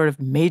sort of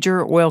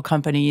major oil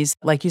companies,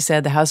 like you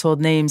said, the household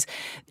names,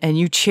 and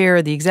you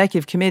chair the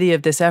executive committee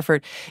of this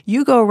effort,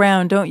 you go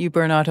around, don't you,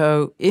 Bjørn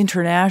Otto,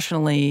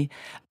 internationally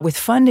with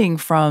funding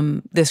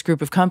from this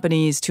group of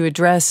companies to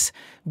address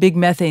big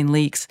methane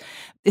leaks.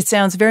 It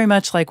sounds very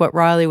much like what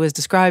Riley was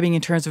describing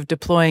in terms of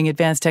deploying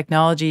advanced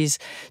technologies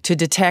to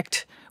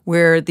detect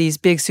where these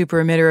big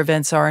super emitter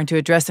events are and to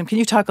address them. Can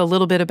you talk a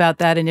little bit about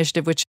that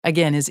initiative, which,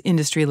 again, is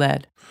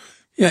industry-led?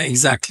 Yeah,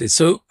 exactly.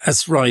 So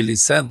as Riley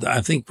said,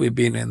 I think we've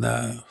been in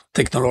a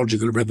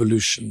technological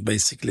revolution,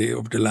 basically,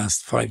 over the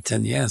last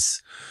 5-10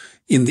 years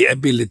in the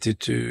ability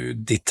to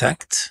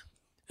detect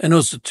and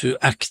also to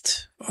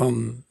act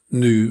on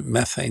new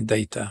methane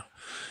data.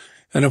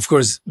 And of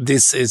course,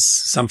 this is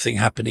something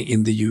happening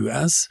in the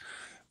US,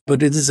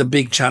 but it is a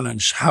big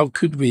challenge. How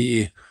could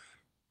we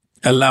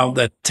allow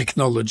that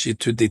technology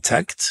to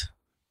detect,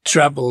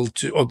 travel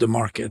to other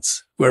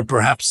markets where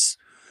perhaps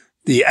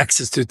the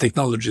access to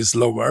technology is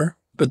lower,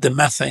 but the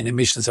methane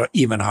emissions are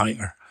even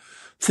higher?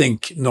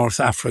 Think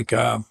North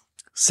Africa,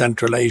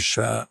 Central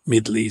Asia,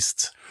 Middle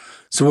East.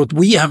 So what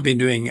we have been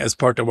doing as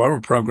part of our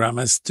program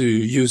is to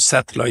use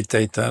satellite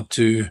data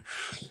to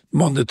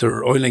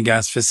monitor oil and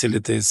gas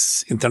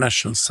facilities,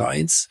 international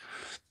sites,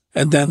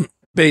 and then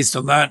based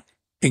on that,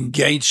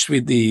 engage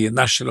with the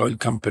national oil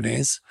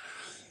companies.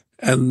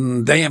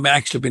 And they have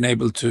actually been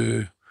able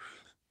to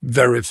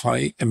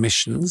verify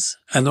emissions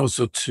and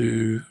also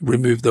to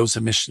remove those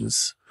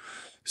emissions.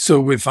 So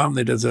we found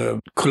it as a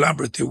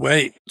collaborative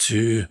way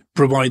to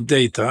provide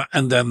data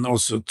and then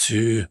also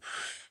to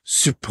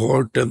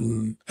support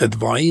and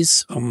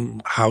advise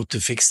on how to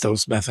fix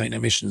those methane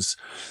emissions.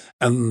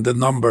 And the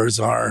numbers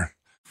are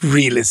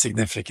really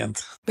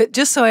significant. But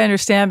just so I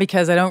understand,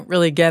 because I don't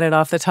really get it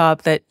off the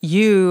top, that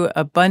you,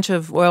 a bunch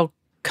of oil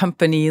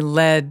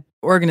company-led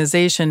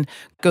organization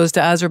goes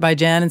to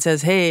Azerbaijan and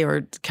says, hey,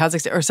 or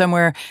Kazakhstan or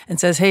somewhere and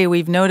says, hey,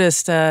 we've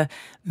noticed a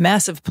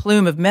massive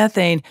plume of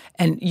methane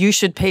and you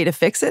should pay to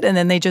fix it. And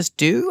then they just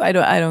do. I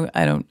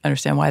don't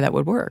understand why that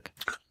would work.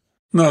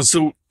 No.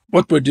 So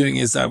what we're doing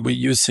is that we're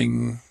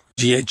using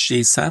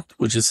GHGSat,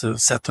 which is a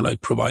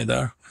satellite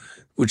provider,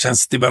 which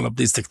has developed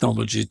this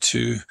technology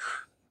to,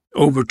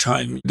 over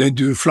time, they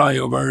do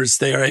flyovers.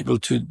 They are able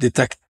to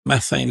detect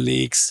methane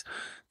leaks.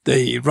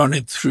 They run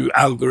it through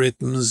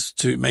algorithms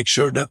to make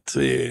sure that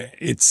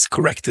it's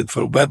corrected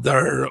for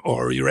weather,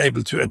 or you're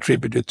able to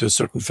attribute it to a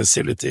certain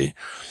facility.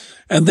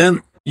 And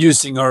then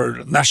using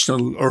our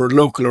national or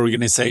local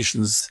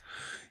organizations,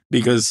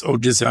 because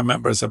OGCI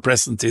members are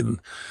present in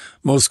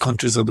most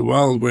countries of the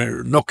world,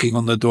 we're knocking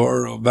on the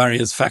door of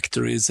various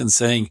factories and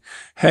saying,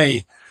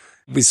 hey,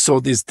 we saw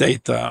this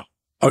data.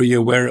 Are you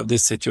aware of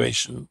this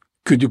situation?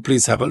 Could you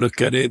please have a look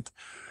at it?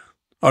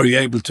 Are you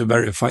able to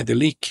verify the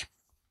leak?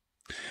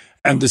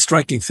 And the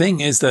striking thing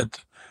is that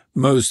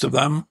most of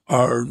them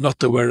are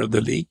not aware of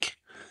the leak.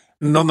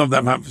 None of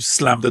them have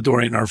slammed the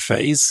door in our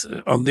face.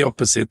 On the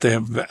opposite, they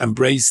have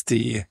embraced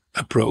the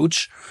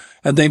approach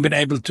and they've been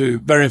able to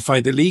verify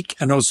the leak.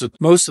 And also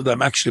most of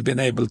them actually been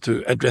able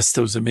to address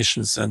those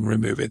emissions and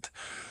remove it.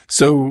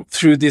 So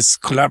through this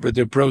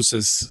collaborative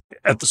process,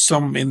 at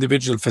some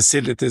individual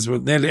facilities, we're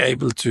nearly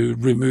able to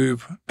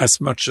remove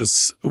as much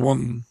as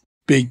one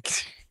big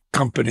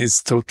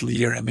company's total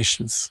year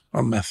emissions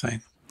on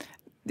methane.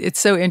 It's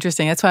so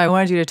interesting. That's why I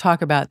wanted you to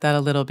talk about that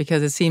a little,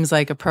 because it seems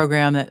like a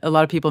program that a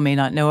lot of people may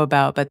not know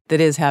about, but that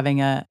is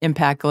having an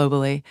impact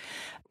globally.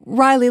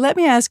 Riley, let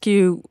me ask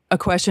you a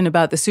question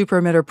about the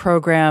super emitter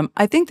program.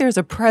 I think there's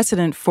a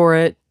precedent for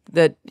it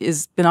that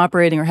has been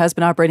operating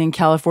in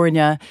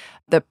California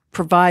that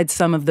provides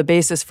some of the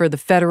basis for the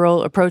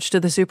federal approach to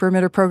the super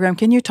emitter program.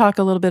 Can you talk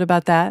a little bit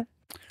about that?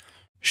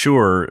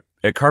 Sure.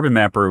 At Carbon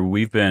Mapper,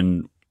 we've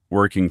been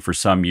working for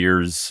some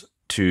years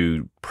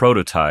to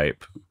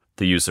prototype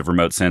the use of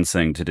remote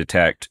sensing to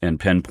detect and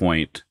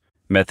pinpoint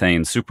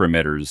methane super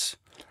emitters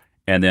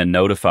and then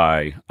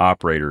notify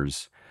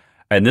operators.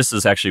 And this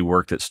is actually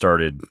work that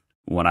started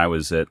when I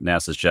was at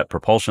NASA's Jet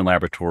Propulsion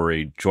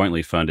Laboratory,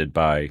 jointly funded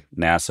by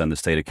NASA and the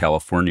state of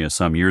California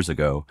some years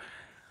ago.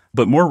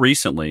 But more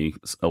recently,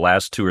 the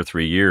last 2 or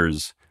 3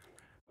 years,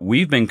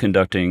 we've been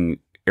conducting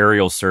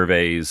aerial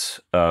surveys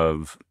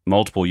of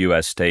multiple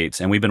U.S. states,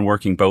 and we've been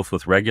working both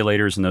with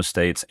regulators in those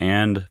states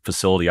and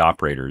facility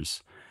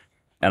operators.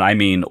 And I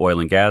mean oil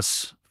and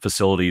gas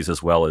facilities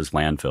as well as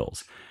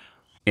landfills.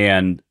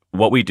 And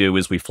what we do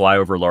is we fly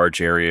over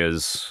large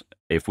areas.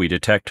 If we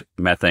detect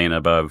methane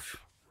above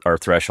our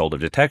threshold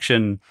of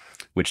detection,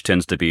 which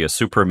tends to be a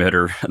super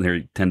emitter, and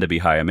there tend to be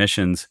high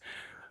emissions,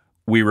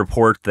 we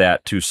report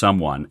that to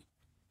someone.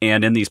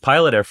 And in these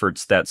pilot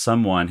efforts, that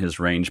someone has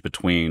ranged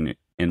between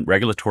in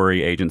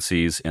regulatory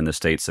agencies in the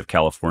states of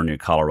California,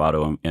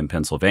 Colorado, and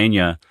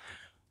Pennsylvania,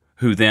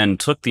 who then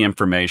took the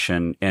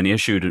information and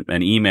issued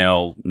an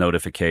email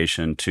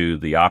notification to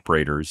the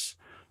operators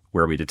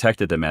where we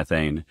detected the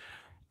methane,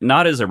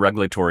 not as a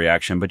regulatory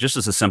action, but just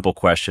as a simple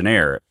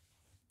questionnaire.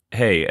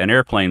 Hey, an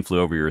airplane flew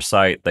over your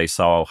site. They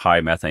saw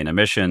high methane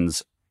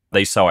emissions.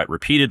 They saw it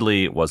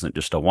repeatedly. It wasn't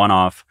just a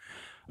one-off.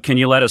 Can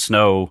you let us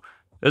know,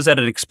 is that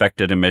an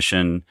expected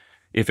emission?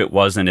 If it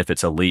wasn't, if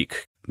it's a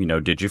leak,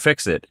 did you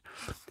fix it?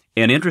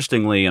 And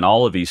interestingly, in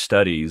all of these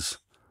studies,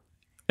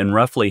 in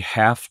roughly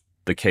half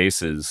the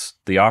cases,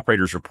 the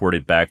operators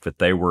reported back that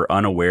they were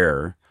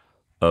unaware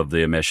of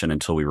the emission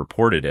until we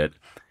reported it,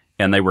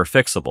 and they were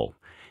fixable.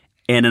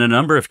 And in a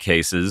number of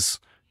cases,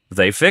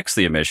 they fixed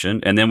the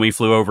emission, and then we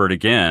flew over it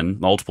again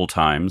multiple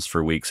times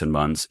for weeks and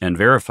months and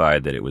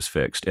verified that it was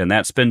fixed. And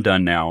that's been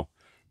done now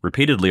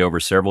repeatedly over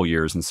several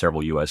years in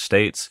several U.S.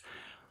 states.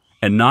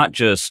 And not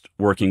just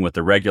working with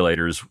the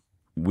regulators,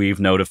 we've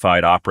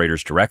notified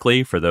operators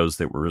directly for those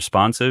that were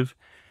responsive.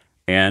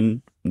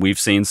 And we've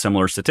seen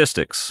similar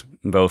statistics,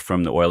 both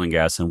from the oil and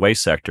gas and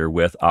waste sector,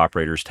 with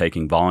operators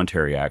taking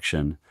voluntary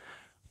action.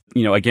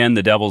 Again,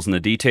 the devil's in the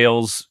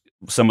details.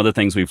 Some of the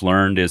things we've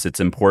learned is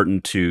it's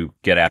important to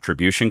get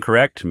attribution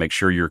correct, to make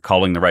sure you're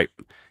calling the right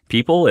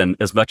people. And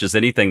as much as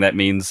anything, that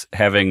means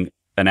having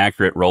an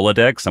accurate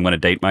Rolodex. I'm going to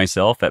date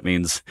myself. That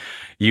means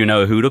you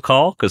know who to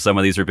call, because some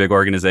of these are big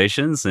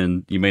organizations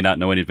and you may not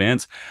know in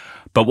advance.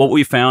 But what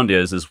we found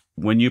is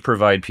when you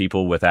provide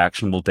people with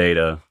actionable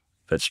data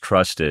that's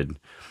trusted,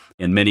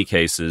 in many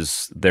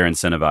cases, they're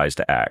incentivized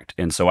to act.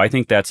 And so I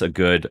think that's a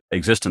good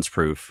existence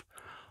proof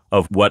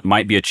of what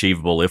might be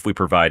achievable if we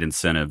provide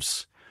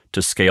incentives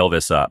to scale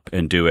this up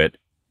and do it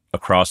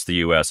across the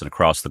U.S. and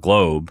across the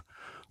globe,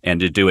 and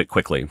to do it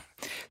quickly.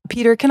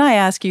 Peter, can I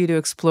ask you to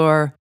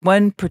explore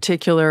one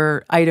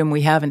particular item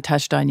we haven't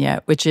touched on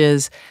yet, which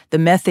is the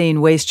methane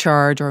waste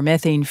charge or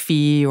methane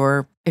fee,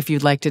 or if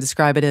you'd like to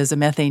describe it as a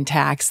methane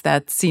tax,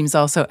 that seems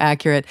also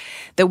accurate,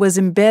 that was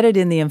embedded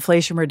in the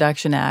Inflation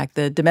Reduction Act,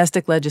 the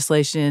domestic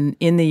legislation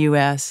in the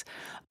U.S.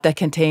 that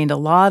contained a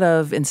lot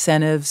of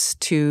incentives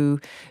to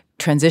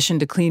transition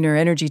to cleaner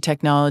energy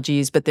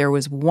technologies, but there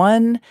was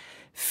one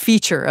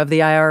feature of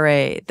the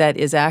IRA that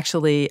is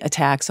actually a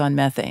tax on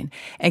methane.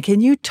 And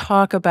can you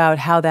talk about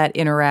how that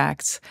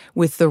interacts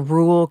with the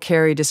rule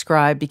Carrie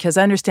described? Because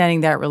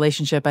understanding that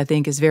relationship, I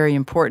think, is very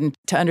important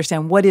to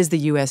understand what is the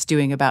U.S.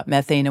 doing about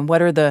methane and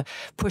what are the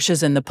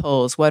pushes and the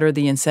pulls, what are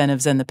the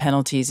incentives and the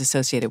penalties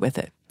associated with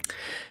it?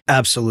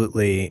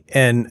 Absolutely.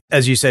 And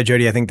as you said,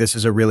 Jody, I think this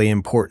is a really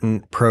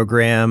important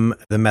program,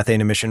 the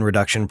Methane Emission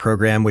Reduction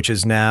Program, which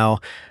is now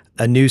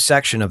a new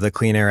section of the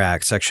Clean Air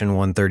Act, Section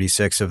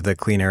 136 of the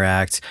Clean Air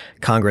Act.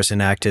 Congress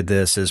enacted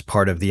this as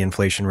part of the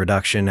Inflation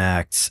Reduction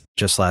Act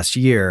just last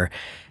year.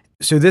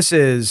 So this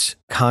is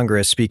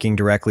Congress speaking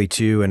directly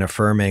to and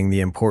affirming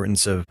the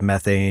importance of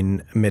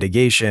methane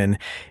mitigation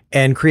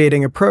and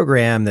creating a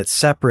program that's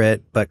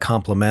separate but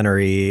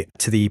complementary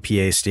to the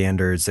EPA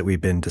standards that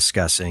we've been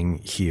discussing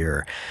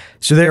here.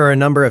 So there are a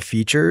number of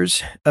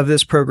features of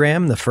this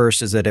program. The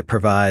first is that it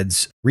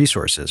provides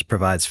resources,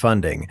 provides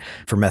funding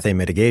for methane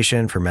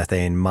mitigation, for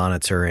methane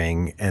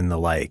monitoring, and the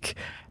like.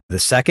 The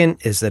second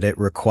is that it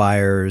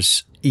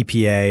requires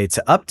EPA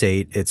to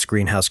update its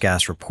greenhouse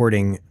gas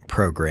reporting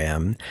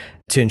program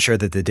to ensure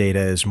that the data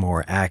is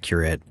more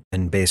accurate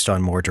and based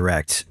on more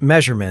direct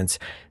measurements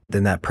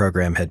than that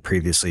program had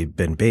previously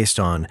been based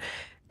on.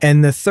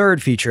 And the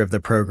third feature of the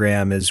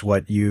program is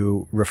what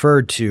you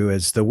referred to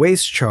as the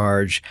waste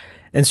charge.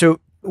 And so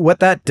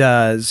what that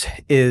does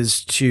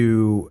is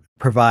to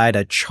provide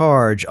a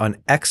charge on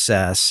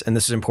excess, and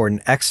this is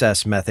important,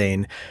 excess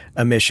methane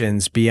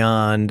emissions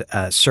beyond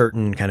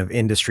certain kind of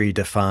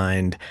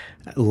industry-defined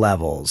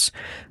levels.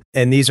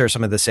 And these are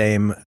some of the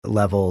same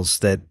levels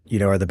that,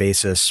 are the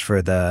basis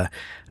for the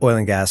oil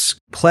and gas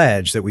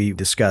pledge that we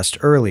discussed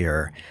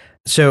earlier.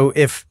 So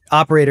if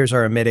operators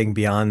are emitting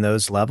beyond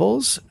those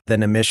levels,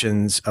 then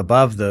emissions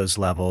above those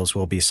levels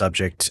will be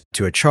subject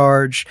to a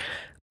charge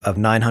of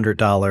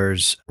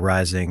 $900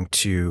 rising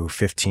to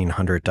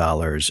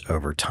 $1,500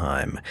 over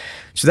time.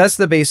 So that's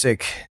the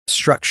basic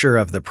structure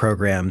of the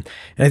program.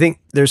 And I think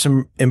there's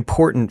some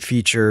important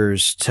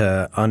features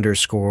to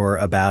underscore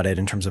about it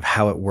in terms of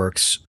how it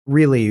works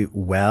really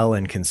well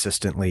and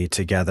consistently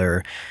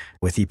together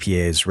with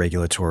EPA's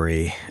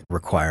regulatory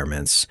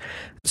requirements.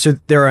 So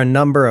there are a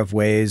number of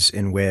ways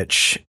in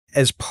which,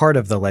 as part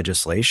of the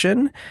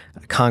legislation,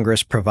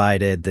 Congress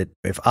provided that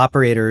if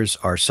operators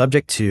are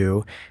subject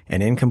to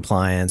and in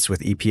compliance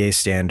with EPA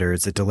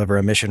standards that deliver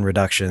emission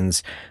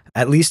reductions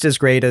at least as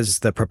great as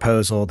the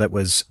proposal that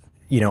was,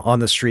 on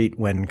the street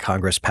when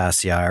Congress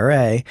passed the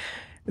IRA,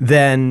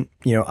 then,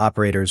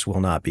 operators will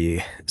not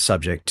be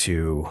subject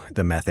to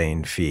the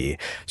methane fee.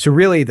 So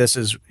really, this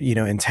is,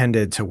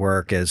 intended to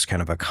work as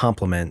kind of a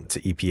complement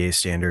to EPA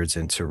standards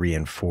and to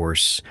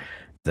reinforce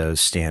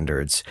those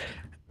standards.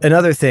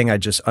 Another thing I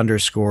just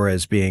underscore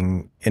as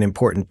being an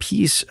important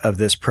piece of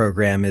this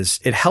program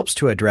is it helps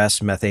to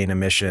address methane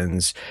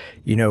emissions,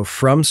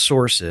 from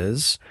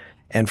sources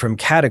and from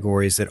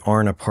categories that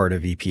aren't a part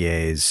of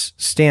EPA's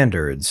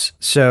standards.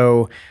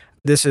 So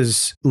this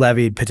is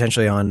levied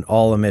potentially on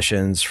all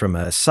emissions from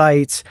a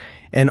site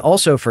and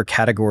also for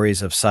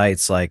categories of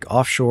sites like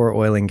offshore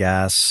oil and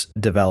gas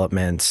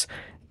developments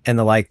and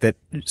the like that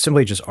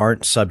simply just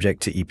aren't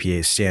subject to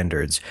EPA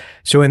standards.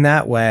 So in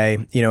that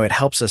way, it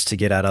helps us to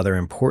get at other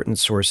important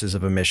sources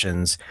of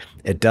emissions.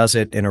 It does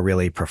it in a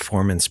really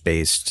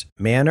performance-based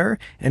manner,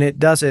 and it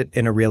does it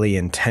in a really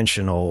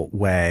intentional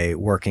way,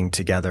 working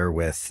together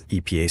with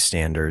EPA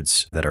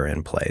standards that are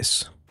in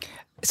place.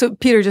 So,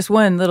 Peter, just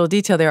one little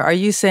detail there. Are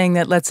you saying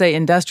that, let's say,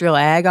 industrial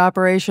ag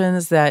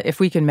operations, that if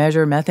we can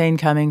measure methane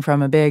coming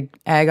from a big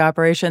ag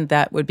operation,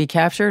 that would be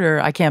captured?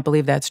 Or I can't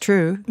believe that's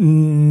true.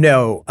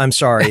 No, I'm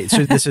sorry.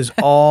 So this is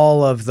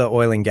all of the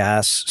oil and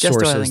gas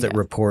sources that gas.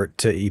 report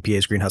to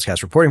EPA's greenhouse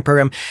gas reporting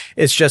program.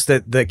 It's just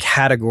that the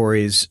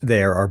categories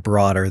there are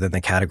broader than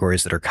the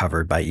categories that are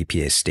covered by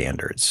EPA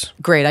standards.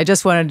 Great. I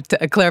just wanted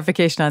a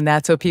clarification on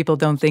that so people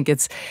don't think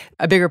it's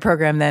a bigger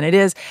program than it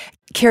is.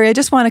 Carrie, I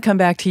just want to come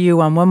back to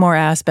you on one more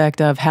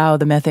aspect of how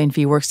the methane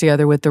fee works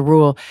together with the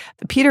rule.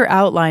 Peter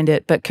outlined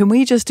it, but can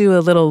we just do a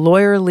little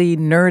lawyerly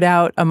nerd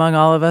out among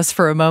all of us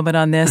for a moment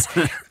on this?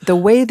 The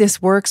way this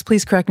works,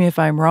 please correct me if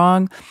I'm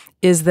wrong,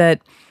 is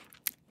that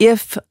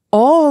if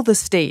all the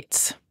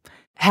states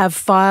have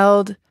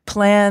filed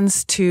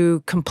plans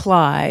to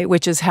comply,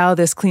 which is how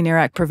this Clean Air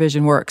Act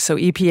provision works. So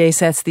EPA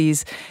sets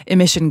these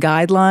emission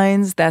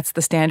guidelines. That's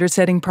the standard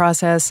setting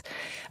process.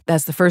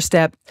 That's the first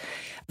step.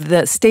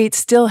 The states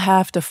still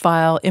have to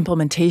file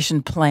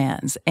implementation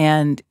plans,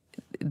 and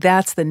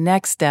that's the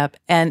next step.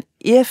 And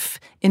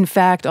if, in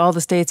fact, all the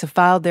states have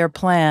filed their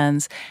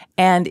plans,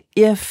 and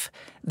if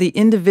the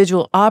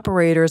individual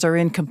operators are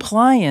in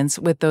compliance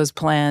with those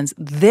plans,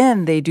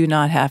 then they do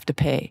not have to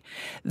pay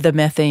the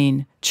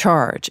methane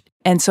charge.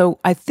 And so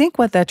I think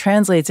what that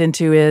translates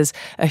into is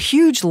a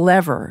huge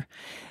lever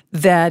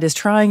that is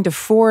trying to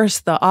force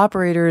the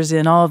operators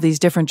in all of these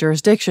different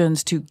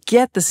jurisdictions to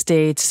get the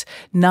states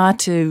not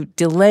to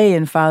delay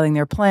in filing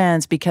their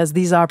plans because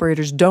these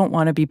operators don't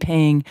want to be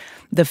paying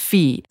the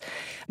fee.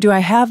 Do I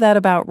have that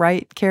about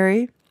right,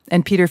 Carrie?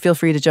 And Peter, feel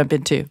free to jump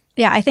in too.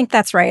 Yeah, I think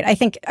that's right. I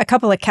think a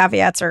couple of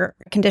caveats or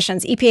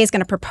conditions. EPA is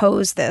going to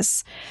propose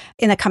this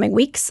in the coming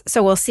weeks.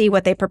 So we'll see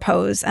what they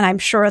propose. And I'm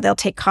sure they'll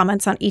take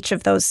comments on each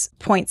of those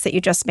points that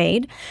you just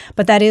made.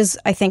 But that is,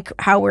 I think,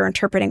 how we're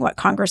interpreting what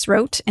Congress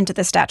wrote into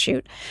the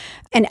statute.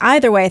 And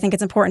either way, I think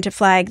it's important to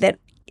flag that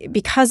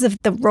because of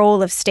the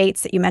role of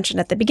states that you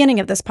mentioned at the beginning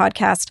of this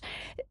podcast,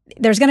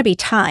 there's going to be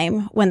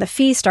time when the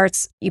fee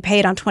starts, you pay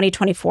it on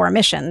 2024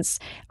 emissions.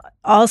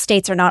 All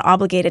states are not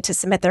obligated to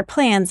submit their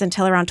plans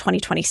until around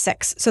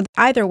 2026. So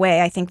either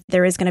way, I think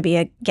there is going to be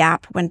a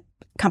gap when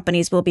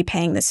companies will be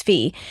paying this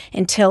fee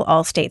until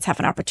all states have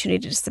an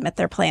opportunity to submit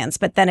their plans.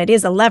 But then it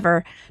is a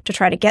lever to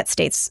try to get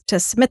states to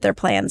submit their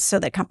plans so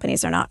that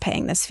companies are not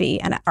paying this fee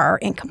and are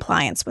in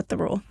compliance with the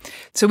rule.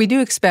 So we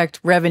do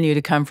expect revenue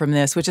to come from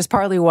this, which is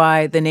partly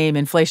why the name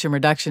Inflation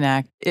Reduction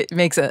Act, it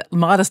makes a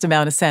modest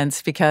amount of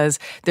sense because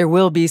there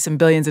will be some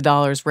billions of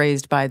dollars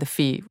raised by the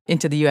fee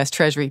into the U.S.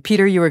 Treasury.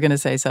 Peter, you were going to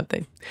say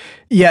something.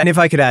 Yeah, and if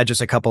I could add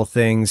just a couple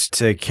things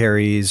to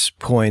Carrie's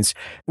points.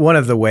 One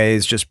of the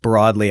ways just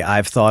broadly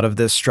I've thought of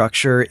this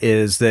structure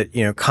is that,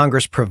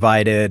 Congress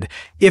provided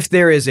if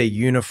there is a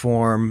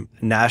uniform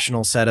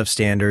national set of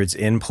standards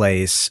in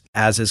place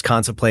as is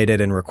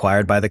contemplated and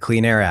required by the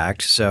Clean Air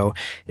Act. So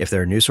if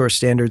there are new source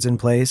standards in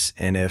place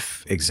and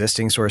if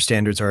existing source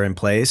standards are in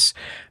place,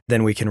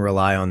 then we can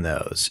rely on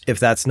those. If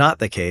that's not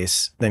the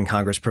case, then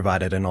Congress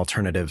provided an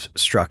alternative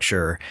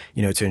structure,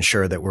 to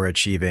ensure that we're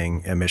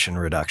achieving emission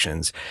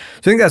reductions. So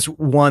I think that's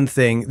one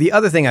thing. The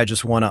other thing I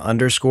just want to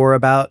underscore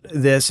about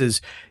this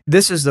is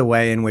the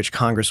way in which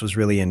Congress was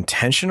really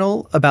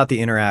intentional about the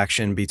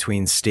interaction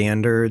between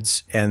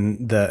standards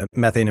and the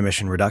methane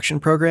emission reduction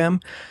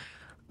program.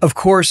 Of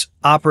course,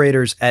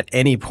 operators at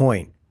any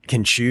point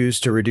can choose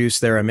to reduce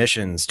their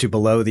emissions to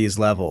below these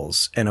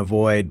levels and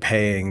avoid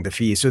paying the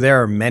fee. So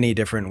there are many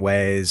different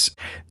ways.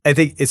 I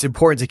think it's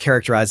important to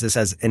characterize this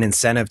as an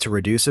incentive to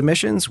reduce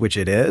emissions, which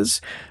it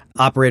is.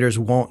 Operators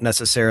won't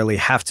necessarily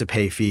have to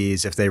pay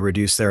fees if they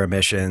reduce their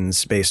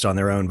emissions based on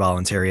their own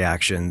voluntary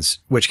actions,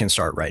 which can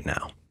start right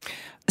now.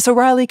 So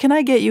Riley, can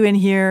I get you in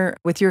here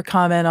with your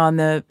comment on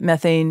the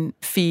methane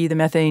fee, the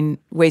methane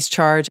waste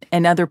charge,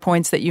 and other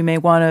points that you may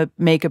want to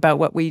make about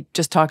what we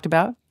just talked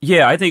about?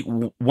 Yeah, I think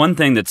one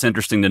thing that's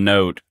interesting to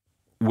note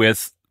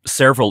with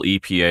several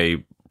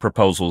EPA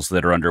proposals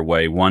that are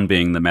underway, one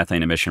being the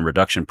methane emission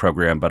reduction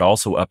program, but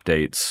also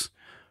updates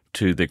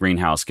to the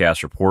greenhouse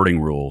gas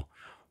reporting rule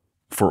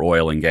for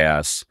oil and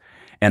gas.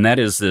 And that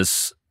is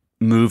this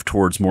move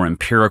towards more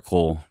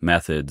empirical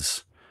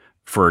methods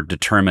for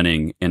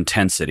determining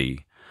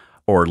intensity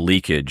or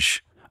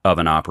leakage of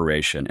an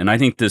operation. And I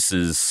think this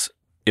is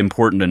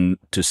important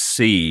to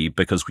see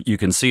because you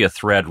can see a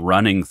thread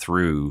running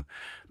through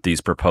these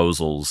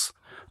proposals,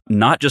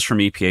 not just from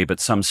EPA, but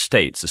some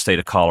states. The state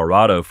of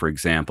Colorado, for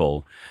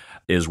example,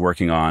 is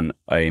working on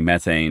a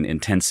methane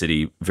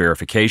intensity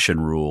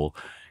verification rule.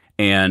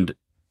 And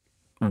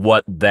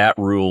what that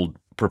rule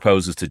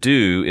proposes to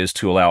do is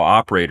to allow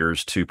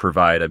operators to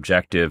provide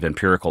objective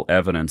empirical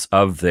evidence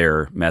of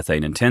their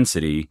methane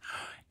intensity.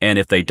 And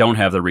if they don't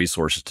have the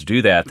resources to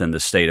do that, then the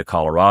state of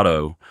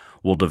Colorado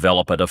will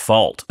develop a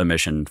default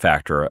emission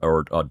factor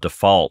or a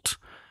default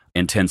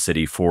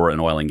intensity for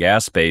an oil and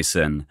gas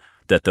basin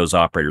that those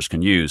operators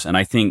can use. And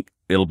I think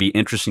it'll be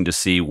interesting to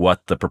see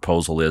what the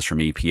proposal is from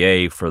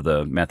EPA for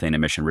the methane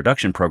emission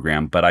reduction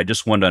program. But I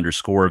just want to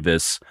underscore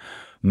this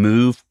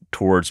move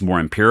towards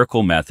more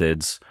empirical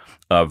methods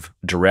of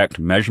direct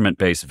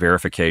measurement-based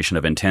verification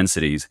of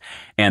intensities,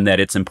 and that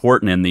it's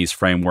important in these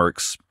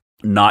frameworks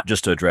not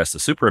just to address the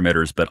super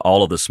emitters, but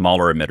all of the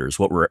smaller emitters.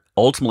 What we're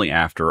ultimately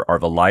after are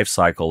the life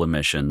cycle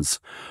emissions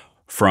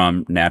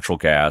from natural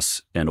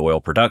gas and oil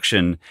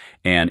production,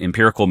 and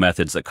empirical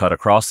methods that cut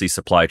across these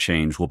supply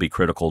chains will be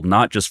critical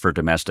not just for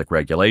domestic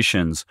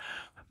regulations,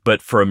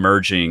 but for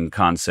emerging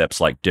concepts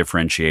like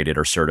differentiated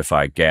or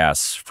certified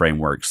gas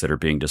frameworks that are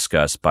being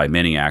discussed by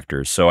many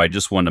actors. So I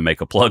just wanted to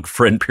make a plug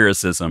for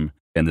empiricism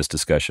in this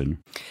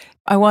discussion.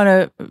 I want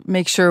to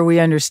make sure we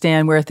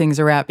understand where things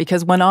are at,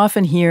 because one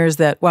often hears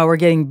that while we're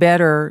getting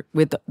better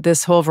with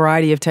this whole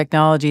variety of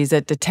technologies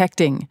at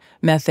detecting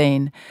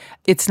methane,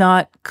 it's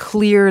not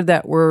clear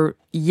that we're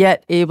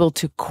yet able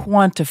to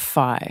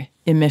quantify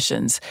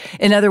emissions.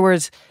 In other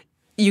words,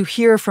 you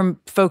hear from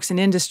folks in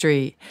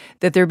industry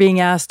that they're being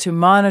asked to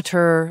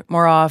monitor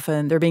more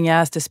often, they're being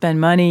asked to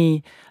spend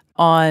money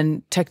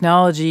on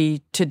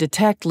technology to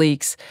detect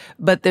leaks,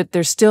 but that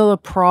there's still a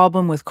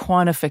problem with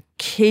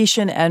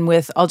quantification and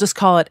with, I'll just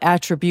call it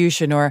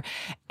attribution or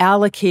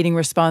allocating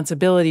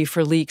responsibility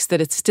for leaks,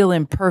 that it's still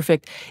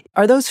imperfect.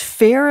 Are those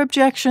fair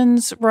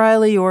objections,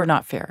 Riley, or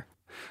not fair?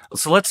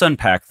 So let's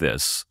unpack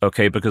this,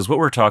 okay? Because what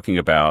we're talking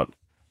about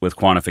with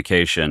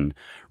quantification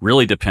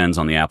really depends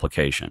on the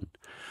application.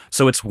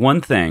 So it's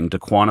one thing to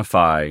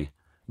quantify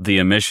the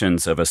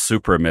emissions of a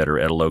super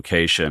emitter at a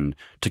location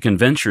to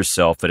convince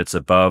yourself that it's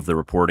above the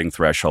reporting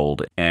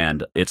threshold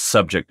and it's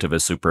subject to the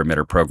super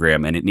emitter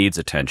program and it needs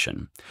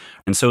attention.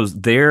 And so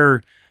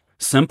their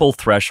simple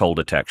threshold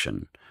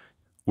detection,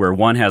 where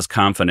one has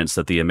confidence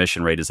that the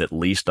emission rate is at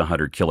least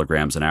 100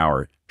 kilograms an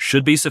hour,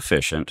 should be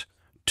sufficient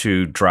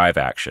to drive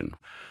action.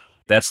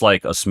 That's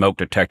like a smoke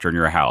detector in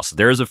your house.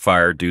 There's a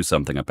fire, do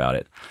something about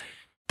it.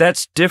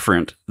 That's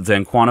different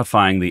than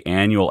quantifying the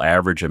annual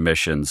average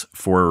emissions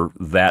for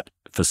that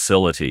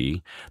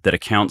facility that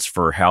accounts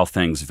for how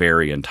things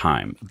vary in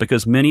time,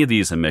 because many of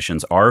these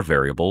emissions are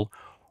variable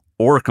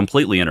or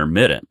completely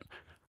intermittent.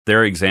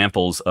 There are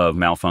examples of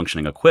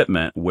malfunctioning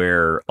equipment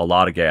where a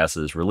lot of gas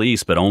is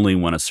released, but only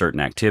when a certain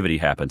activity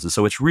happens. And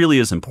so it really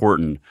is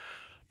important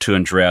to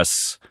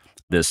address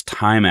this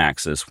time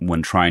axis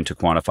when trying to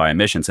quantify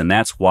emissions. And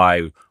that's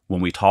why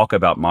when we talk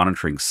about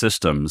monitoring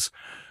systems,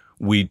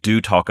 we do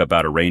talk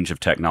about a range of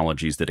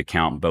technologies that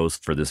account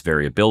both for this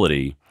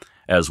variability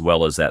as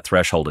well as that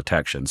threshold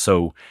detection.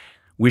 So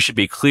we should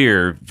be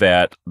clear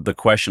that the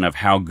question of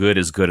how good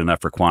is good enough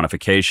for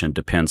quantification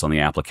depends on the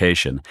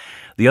application.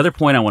 The other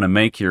point I want to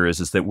make here is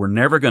that we're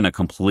never going to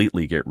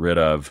completely get rid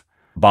of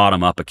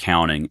bottom-up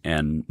accounting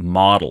and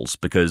models,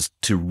 because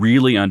to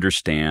really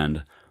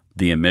understand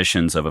the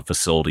emissions of a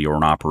facility or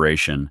an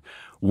operation,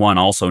 one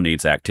also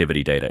needs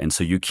activity data. And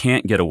so you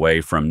can't get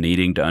away from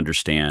needing to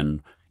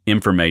understand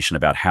information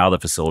about how the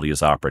facility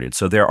is operated.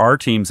 So there are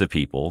teams of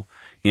people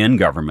in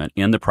government,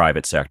 in the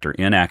private sector,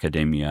 in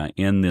academia,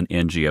 in the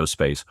NGO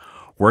space,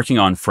 working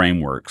on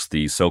frameworks,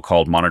 the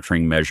so-called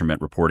monitoring,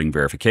 measurement, reporting,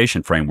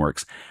 verification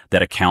frameworks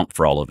that account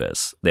for all of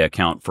this. They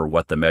account for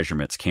what the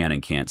measurements can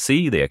and can't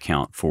see. They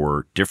account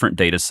for different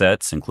data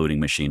sets, including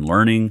machine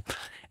learning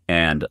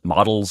and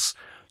models,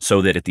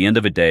 so that at the end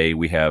of the day,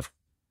 we have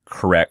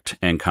correct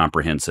and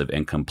comprehensive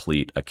and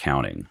complete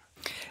accounting.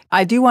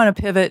 I do want to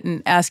pivot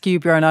and ask you,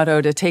 Bjorn Otto,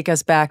 to take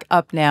us back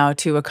up now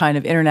to a kind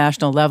of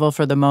international level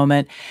for the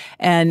moment.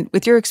 And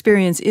with your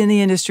experience in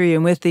the industry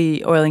and with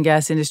the oil and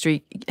gas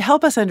industry,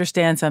 help us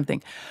understand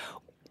something.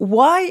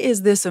 Why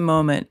is this a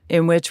moment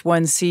in which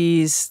one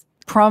sees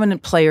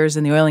prominent players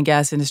in the oil and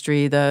gas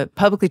industry, the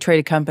publicly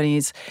traded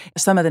companies,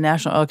 some of the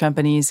national oil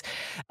companies,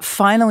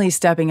 finally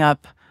stepping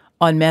up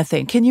on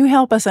methane? Can you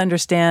help us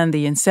understand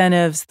the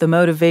incentives, the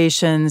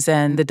motivations,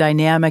 and the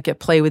dynamic at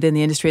play within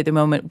the industry at the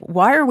moment?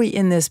 Why are we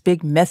in this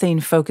big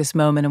methane-focused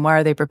moment, and why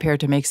are they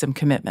prepared to make some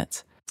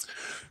commitments?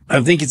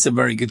 I think it's a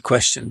very good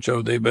question,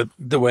 Jody, but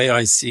the way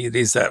I see it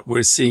is that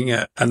we're seeing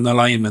an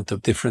alignment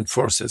of different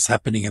forces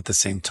happening at the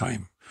same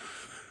time.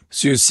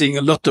 So you're seeing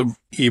a lot of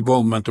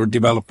evolvement or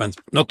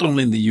development, not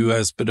only in the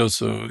US, but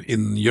also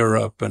in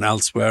Europe and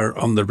elsewhere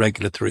on the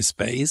regulatory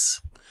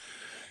space.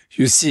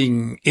 You're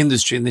seeing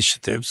industry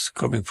initiatives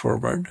coming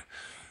forward,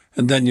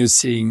 and then you're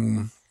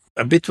seeing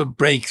a bit of a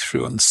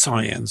breakthrough in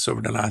science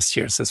over the last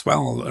years as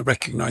well,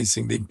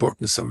 recognizing the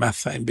importance of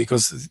methane,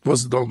 because it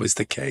wasn't always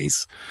the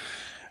case.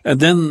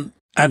 And then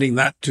adding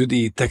that to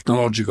the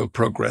technological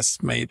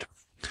progress made.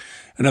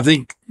 And I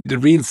think the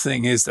real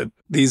thing is that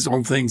these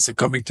all things are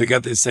coming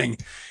together, saying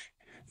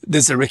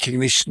there's a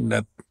recognition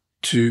that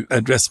to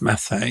address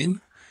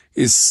methane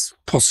is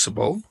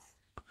possible,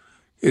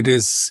 it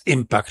is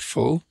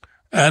impactful,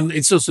 and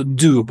it's also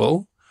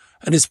doable,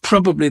 and it's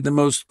probably the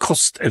most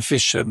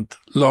cost-efficient,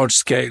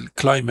 large-scale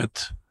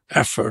climate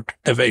effort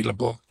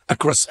available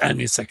across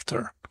any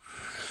sector.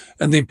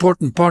 And the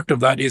important part of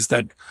that is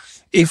that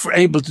if we're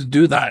able to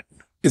do that,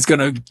 it's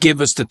going to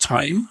give us the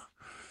time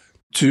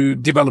to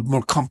develop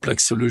more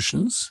complex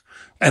solutions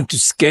and to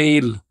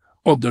scale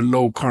other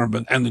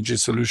low-carbon energy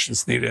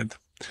solutions needed.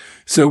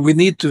 So we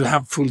need to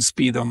have full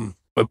speed on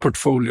a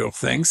portfolio of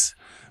things.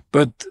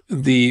 But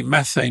the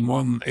methane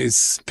one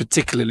is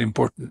particularly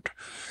important.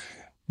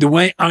 The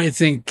way I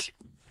think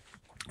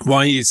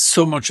why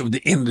so much of the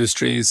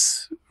industry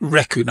is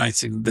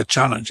recognizing the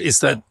challenge is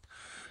that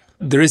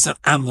there is an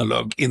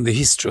analog in the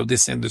history of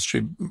this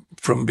industry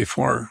from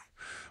before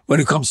when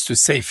it comes to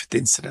safety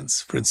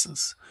incidents, for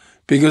instance.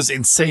 Because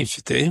in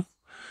safety,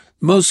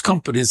 most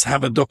companies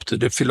have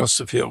adopted a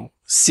philosophy of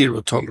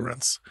zero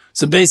tolerance.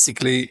 So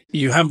basically,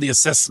 you have the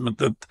assessment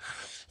that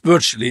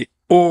virtually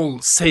all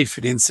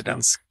safety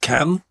incidents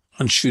can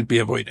and should be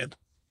avoided.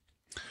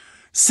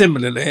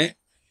 Similarly,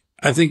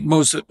 I think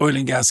most oil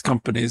and gas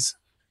companies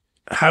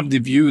have the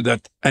view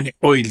that any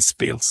oil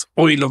spills,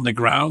 oil on the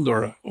ground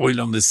or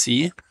oil on the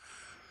sea,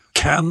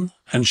 can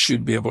and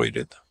should be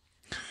avoided.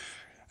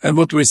 And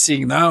what we're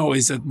seeing now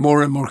is that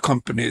more and more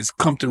companies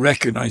come to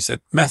recognize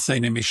that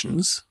methane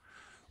emissions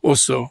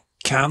also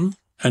can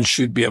and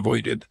should be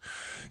avoided.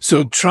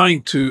 So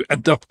trying to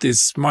adopt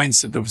this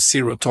mindset of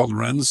zero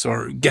tolerance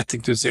or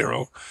getting to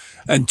zero.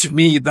 And to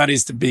me, that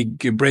is the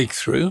big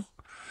breakthrough.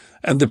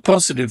 And the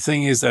positive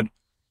thing is that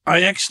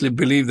I actually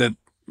believe that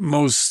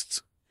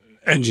most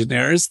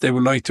engineers, they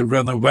would like to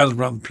run a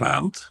well-run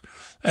plant,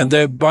 and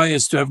they're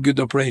biased to have good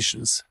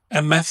operations.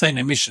 And methane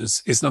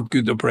emissions is not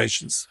good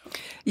operations.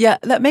 Yeah,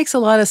 that makes a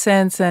lot of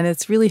sense, and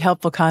it's really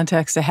helpful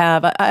context to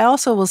have. I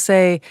also will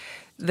say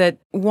that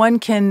one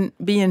can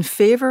be in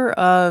favor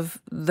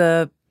of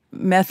the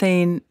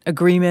methane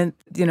agreement,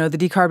 the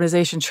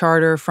decarbonization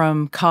charter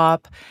from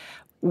COP,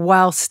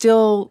 while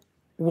still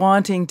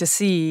wanting to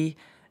see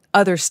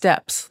other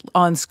steps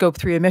on Scope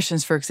 3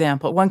 emissions, for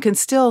example. One can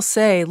still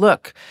say,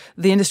 look,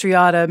 the industry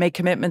ought to make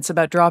commitments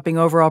about dropping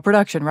overall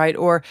production, right?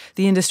 Or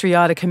the industry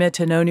ought to commit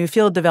to no new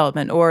field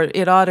development, or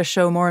it ought to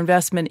show more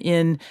investment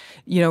in,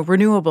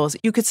 renewables.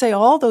 You could say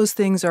all those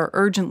things are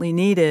urgently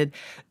needed,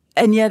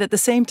 and yet at the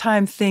same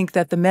time think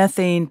that the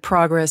methane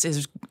progress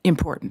is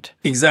important.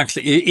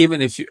 Exactly.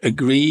 Even if you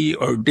agree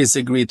or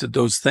disagree to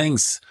those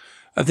things,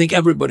 I think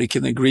everybody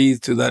can agree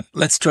to that.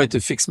 Let's try to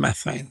fix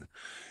methane.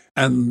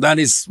 And that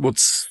is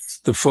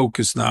what's the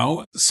focus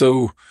now.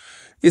 So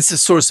it's a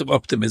source of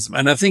optimism.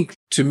 And I think,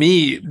 to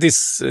me,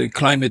 this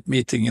climate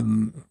meeting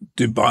in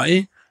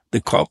Dubai,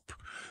 the COP,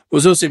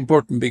 was also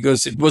important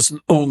because it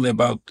wasn't only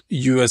about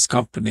US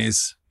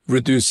companies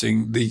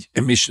reducing the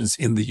emissions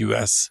in the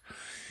US.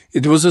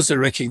 It was also a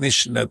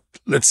recognition that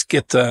let's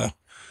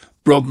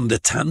broaden the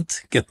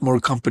tent, get more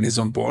companies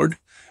on board,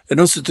 and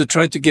also to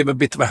try to give a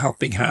bit of a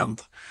helping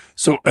hand.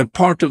 So a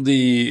part of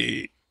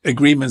the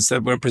agreements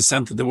that were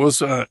presented, there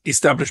was an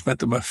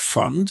establishment of a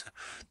fund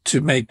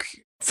to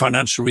make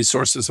financial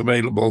resources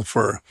available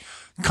for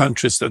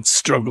countries that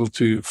struggle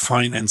to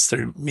finance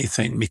their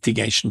methane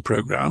mitigation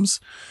programs.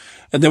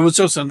 And there was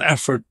also an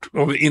effort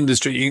of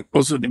industry,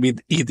 also with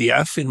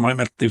EDF,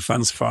 Environmental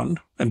Defense Fund,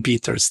 and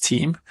Peter's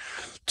team,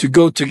 to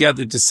go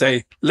together to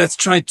say, let's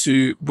try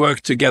to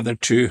work together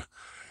to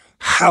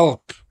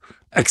help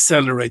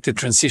accelerate the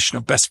transition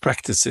of best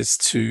practices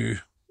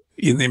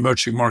in the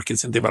emerging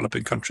markets and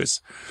developing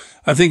countries.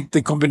 I think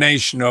the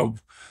combination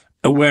of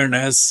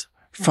awareness,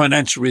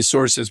 financial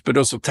resources, but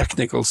also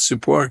technical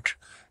support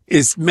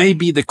is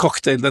maybe the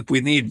cocktail that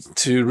we need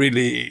to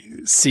really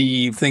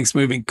see things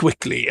moving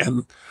quickly.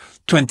 And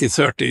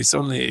 2030 is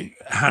only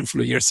a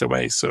handful of years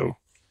away, so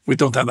we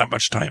don't have that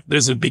much time.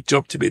 There's a big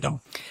job to be done.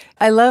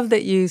 I love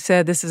that you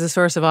said this is a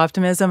source of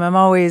optimism. I'm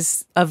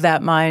always of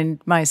that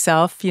mind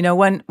myself.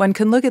 One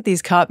can look at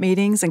these COP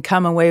meetings and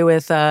come away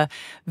with a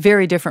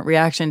very different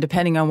reaction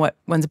depending on what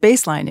one's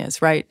baseline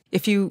is, right?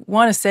 If you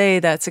want to say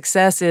that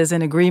success is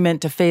an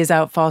agreement to phase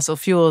out fossil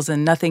fuels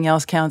and nothing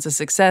else counts as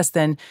success,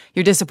 then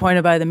you're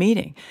disappointed by the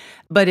meeting.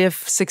 But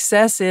if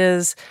success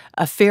is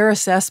a fair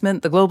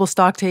assessment, the global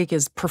stocktake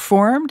is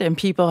performed and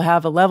people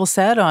have a level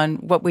set on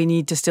what we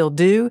need to still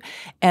do,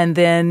 and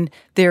then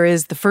there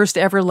is the first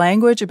ever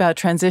language about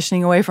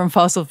transitioning away from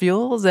fossil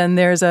fuels, and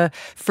there's a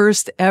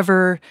first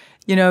ever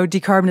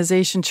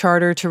decarbonization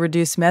charter to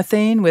reduce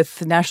methane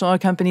with national oil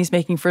companies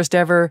making first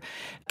ever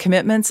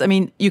commitments. I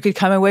mean, you could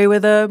come away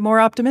with a more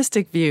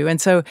optimistic view.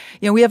 And so,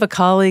 we have a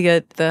colleague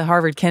at the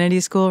Harvard Kennedy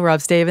School, Rob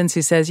Stavins,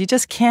 who says you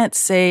just can't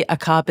say a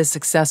COP is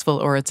successful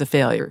or it's a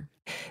failure.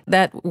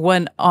 That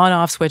one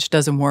on-off switch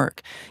doesn't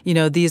work.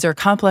 These are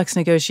complex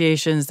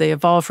negotiations. They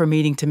evolve from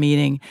meeting to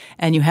meeting,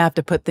 and you have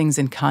to put things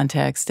in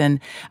context. And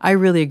I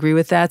really agree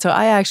with that. So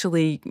I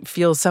actually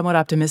feel somewhat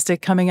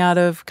optimistic coming out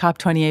of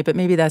COP28, but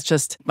maybe that's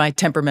just my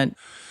temperament.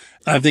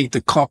 I think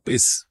the COP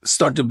is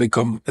starting to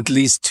become at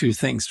least two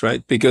things,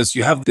 right? Because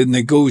you have the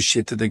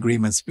negotiated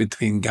agreements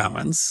between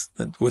governments.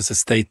 That was a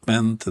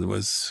statement. That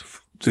was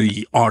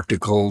the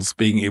articles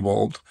being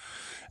evolved.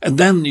 And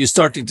then you're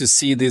starting to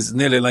see this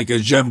nearly like a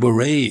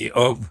jamboree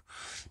of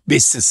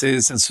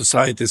businesses and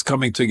societies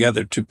coming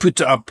together to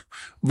put up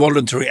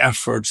voluntary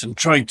efforts and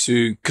try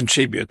to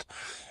contribute.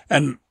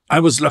 And I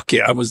was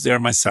lucky. I was there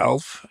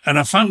myself. And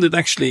I found it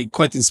actually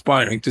quite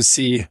inspiring to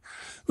see it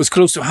was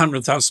close to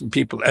 100,000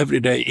 people every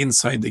day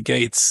inside the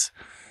gates.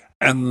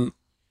 And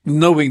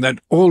knowing that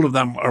all of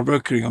them are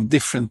working on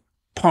different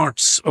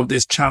parts of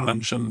this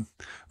challenge and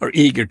are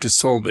eager to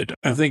solve it.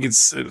 I think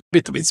it's a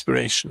bit of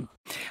inspiration.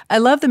 I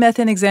love the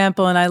methane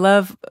example, and I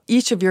love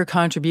each of your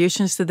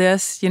contributions to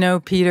this,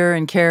 Peter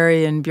and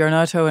Carrie and Bjorn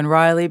Otto and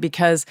Riley,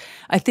 because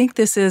I think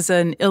this is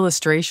an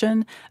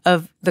illustration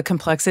of the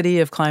complexity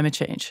of climate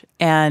change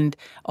and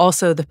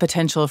also the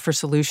potential for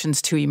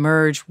solutions to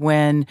emerge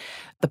when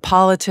the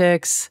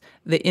politics,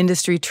 the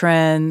industry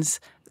trends,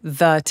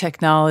 the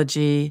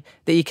technology,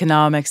 the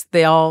economics,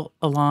 they all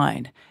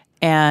align.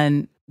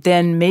 And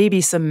then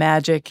maybe some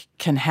magic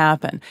can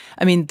happen.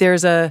 I mean,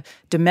 there's a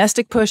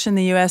domestic push in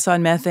the U.S.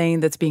 on methane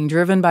that's being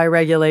driven by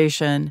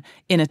regulation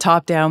in a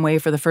top-down way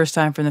for the first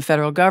time from the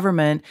federal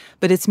government,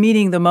 but it's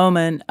meeting the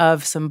moment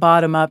of some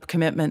bottom-up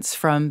commitments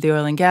from the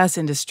oil and gas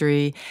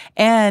industry,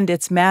 and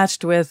it's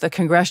matched with a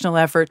congressional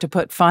effort to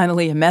put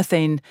finally a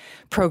methane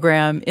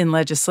program in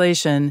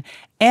legislation,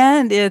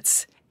 and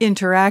it's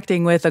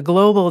interacting with a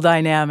global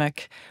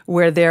dynamic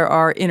where there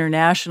are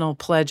international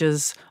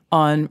pledges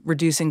on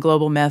reducing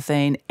global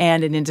methane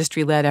and an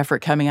industry-led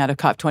effort coming out of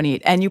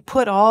COP28. And you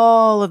put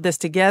all of this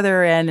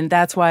together, and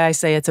that's why I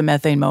say it's a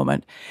methane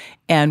moment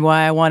and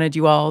why I wanted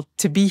you all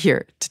to be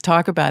here to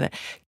talk about it.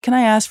 Can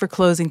I ask for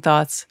closing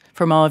thoughts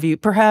from all of you?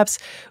 Perhaps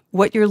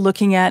what you're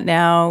looking at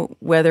now,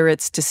 whether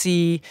it's to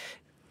see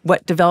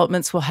what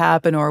developments will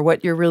happen or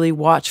what you're really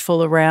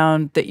watchful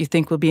around that you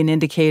think will be an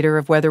indicator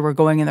of whether we're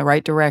going in the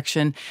right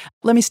direction.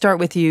 Let me start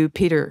with you,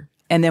 Peter,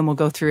 and then we'll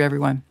go through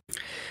everyone.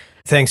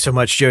 Thanks so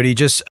much, Jody.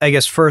 Just, I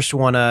guess, first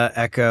want to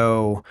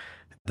echo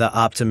the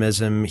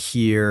optimism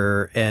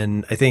here.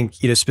 And I think,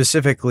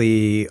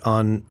 specifically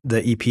on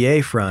the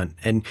EPA front,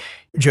 and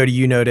Jody,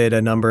 you noted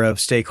a number of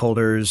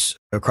stakeholders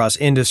across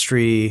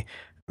industry,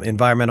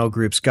 environmental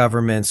groups,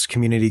 governments,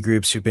 community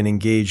groups who've been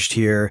engaged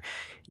here.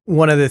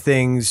 One of the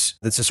things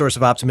that's a source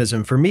of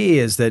optimism for me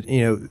is that,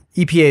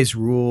 EPA's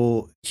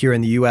rule here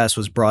in the US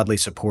was broadly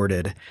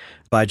supported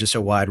by just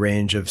a wide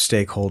range of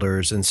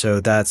stakeholders. And so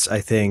that's, I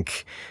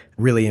think,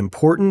 really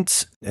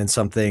important and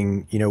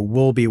something,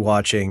 we'll be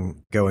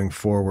watching going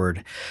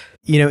forward.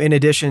 In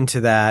addition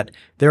to that,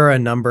 there are a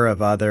number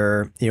of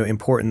other,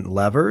 important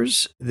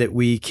levers that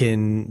we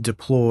can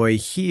deploy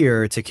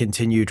here to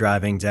continue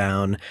driving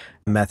down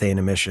methane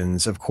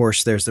emissions. Of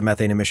course, there's the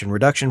methane emission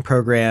reduction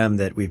program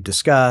that we've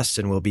discussed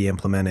and will be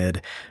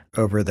implemented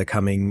over the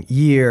coming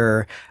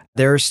year.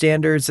 There are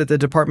standards that the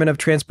Department of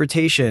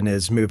Transportation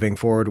is moving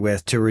forward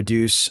with to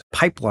reduce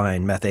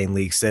pipeline methane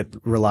leaks that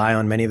rely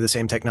on many of the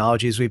same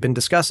technologies we've been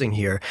discussing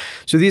here.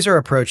 So these are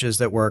approaches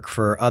that work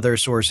for other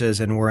sources,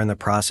 and we're in the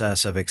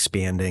process of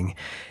expanding.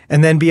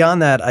 And then beyond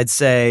that, I'd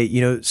say,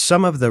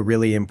 some of the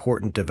really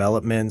important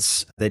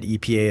developments that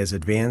EPA has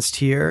advanced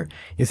here,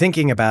 you're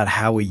thinking about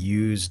how we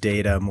use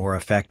data more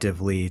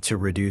effectively to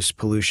reduce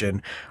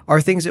pollution,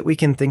 are things that we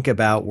can think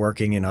about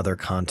working in other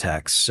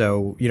contexts.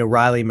 So,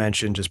 Riley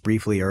mentioned just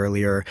briefly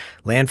earlier,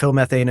 landfill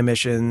methane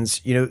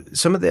emissions.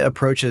 Some of the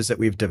approaches that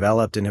we've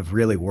developed and have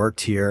really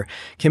worked here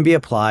can be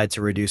applied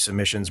to reduce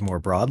emissions more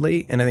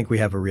broadly. And I think we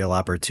have a real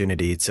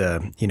opportunity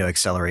to,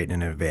 accelerate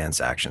and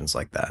advance actions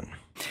like that.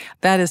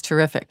 That is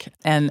terrific.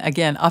 And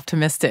again,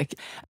 optimistic.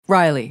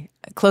 Riley,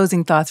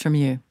 closing thoughts from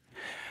you.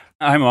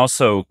 I'm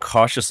also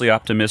cautiously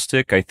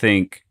optimistic. I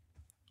think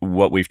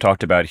what we've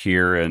talked about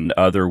here and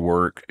other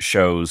work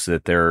shows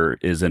that there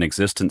is an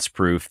existence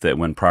proof that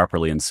when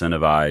properly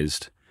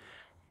incentivized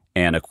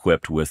and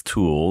equipped with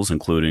tools,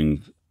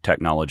 including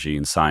technology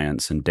and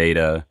science and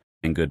data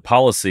and good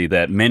policy,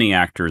 that many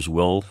actors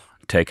will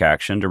take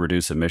action to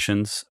reduce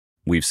emissions.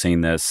 We've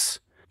seen this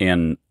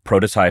in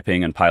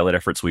prototyping and pilot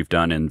efforts we've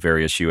done in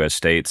various U.S.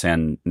 states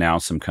and now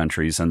some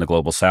countries in the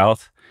global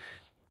south.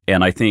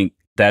 And I think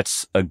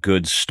that's a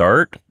good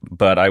start,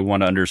 but I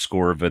want to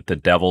underscore that the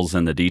devil's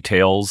in the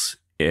details.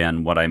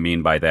 And what I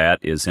mean by that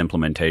is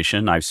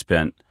implementation. I've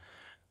spent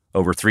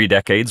over 3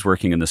 decades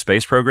working in the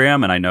space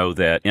program, and I know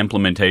that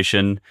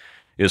implementation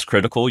is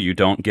critical. You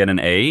don't get an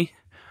A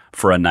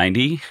for a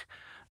 90.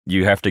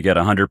 You have to get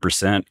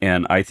 100%.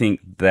 And I think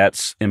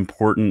that's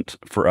important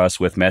for us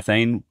with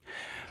methane.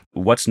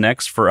 What's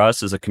next for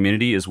us as a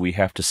community is we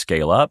have to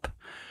scale up.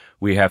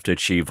 We have to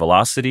achieve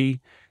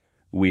velocity.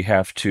 We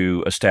have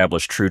to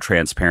establish true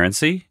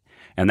transparency.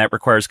 And that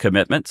requires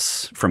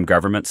commitments from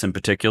governments in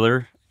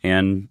particular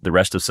and the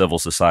rest of civil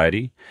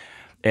society.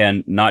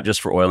 And not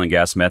just for oil and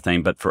gas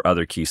methane, but for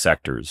other key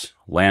sectors,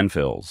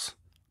 landfills,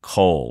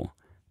 coal,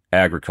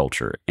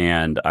 agriculture.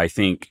 And I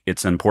think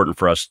it's important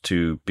for us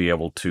to be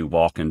able to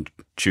walk and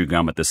chew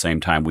gum at the same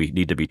time. We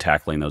need to be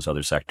tackling those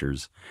other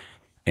sectors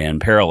in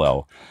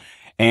parallel.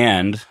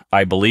 And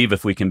I believe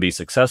if we can be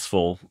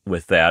successful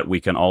with that, we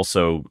can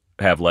also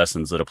have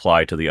lessons that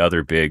apply to the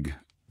other big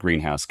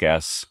greenhouse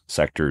gas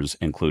sectors,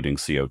 including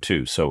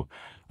CO2. So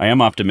I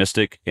am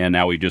optimistic, and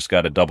now we just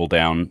got to double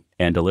down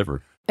and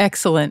deliver.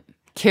 Excellent.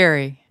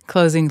 Carrie,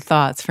 closing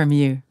thoughts from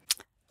you.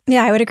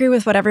 Yeah, I would agree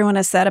with what everyone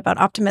has said about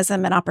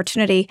optimism and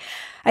opportunity.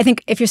 I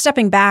think if you're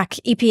stepping back,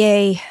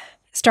 EPA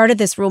started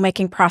this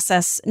rulemaking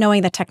process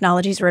knowing that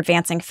technologies were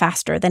advancing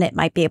faster than it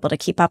might be able to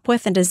keep up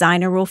with and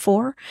design a rule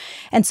for.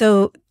 And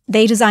so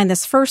they designed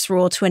this first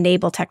rule to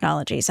enable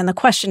technologies. And the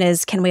question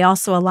is, can we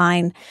also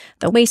align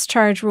the waste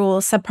charge rule,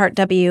 Subpart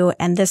W,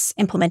 and this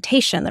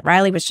implementation that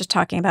Riley was just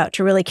talking about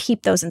to really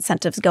keep those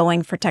incentives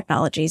going for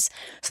technologies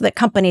so that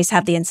companies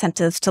have the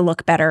incentives to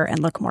look better and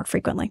look more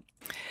frequently?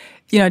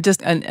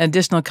 Just an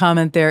additional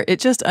comment there. It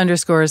just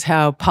underscores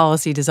how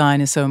policy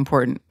design is so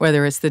important,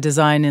 whether it's the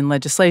design in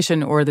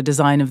legislation or the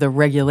design of the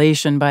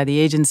regulation by the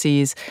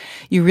agencies.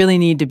 You really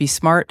need to be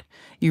smart.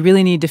 You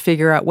really need to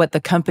figure out what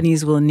the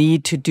companies will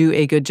need to do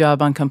a good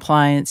job on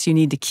compliance. You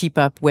need to keep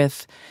up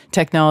with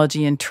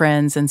technology and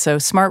trends. And so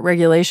smart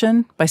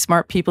regulation by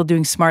smart people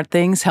doing smart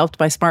things, helped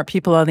by smart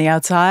people on the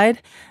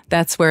outside,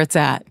 that's where it's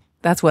at.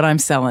 That's what I'm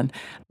selling.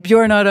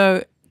 Bjorn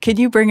Otto, can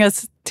you bring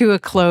us to a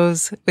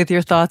close with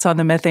your thoughts on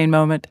the methane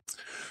moment?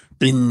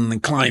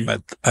 In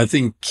climate, I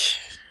think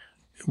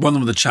one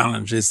of the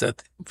challenges is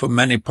that for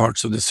many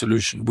parts of the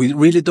solution, we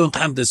really don't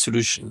have the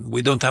solution.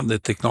 We don't have the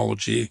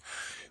technology.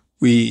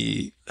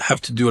 We have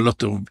to do a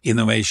lot of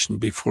innovation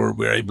before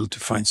we're able to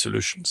find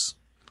solutions.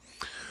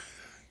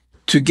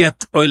 To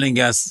get oil and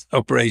gas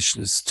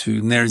operations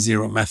to near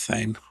zero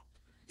methane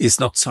is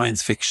not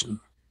science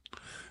fiction.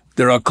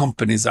 There are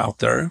companies out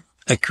there,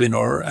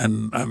 Equinor,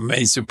 and I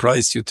may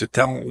surprise you to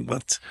tell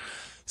that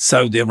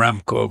Saudi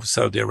Aramco of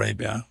Saudi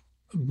Arabia,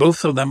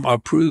 both of them are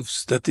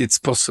proofs that it's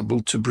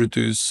possible to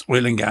produce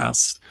oil and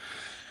gas,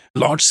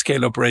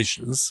 large-scale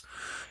operations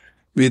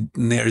with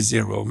near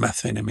zero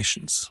methane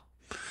emissions.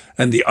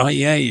 And the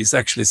IEA is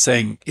actually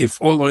saying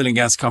if all oil and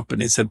gas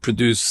companies had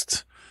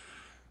produced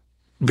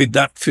with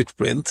that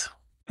footprint,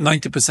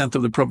 90%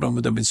 of the problem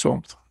would have been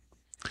solved.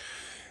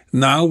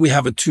 Now we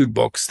have a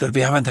toolbox that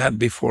we haven't had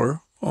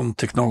before on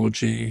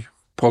technology,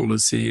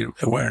 policy,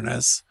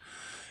 awareness.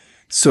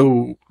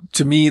 So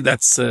to me,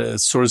 that's a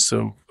source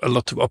of a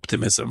lot of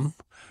optimism.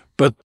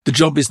 But the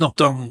job is not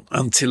done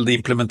until the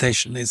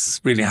implementation is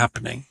really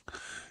happening.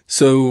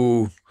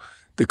 So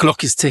the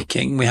clock is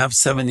ticking. We have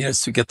 7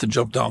 years to get the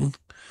job done.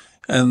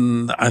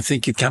 And I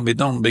think it can be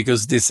done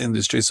because this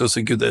industry is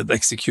also good at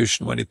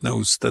execution when it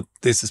knows that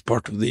this is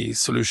part of the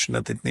solution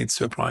that it needs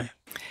to apply.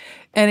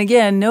 And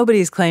again,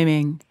 nobody's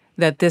claiming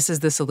that this is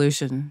the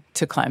solution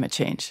to climate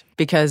change,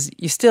 because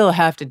you still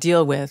have to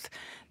deal with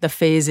the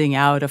phasing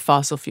out of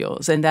fossil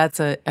fuels. And that's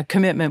a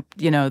commitment,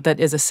 that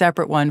is a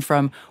separate one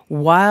from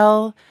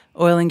while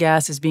oil and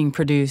gas is being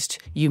produced,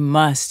 you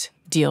must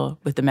deal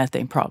with the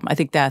methane problem. I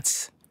think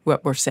that's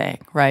what we're saying,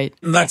 right?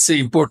 That's the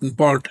important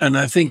part. And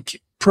I think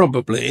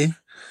probably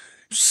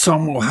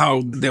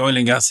somehow the oil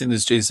and gas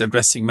industry is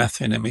addressing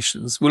methane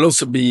emissions will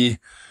also be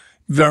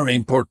very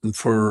important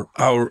for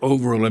our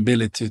overall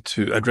ability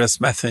to address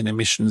methane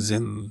emissions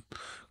in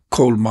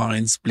coal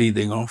mines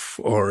bleeding off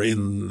or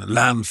in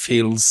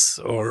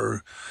landfills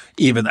or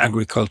even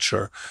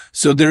agriculture.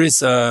 So there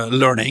is a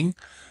learning,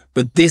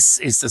 but this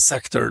is the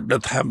sector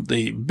that have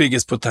the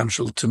biggest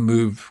potential to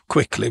move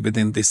quickly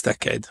within this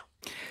decade.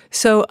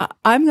 So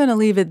I'm going to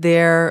leave it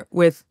there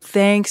with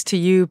thanks to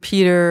you,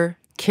 Peter,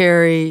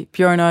 Carrie,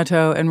 Bjorn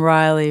Otto, and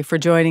Riley for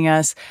joining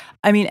us.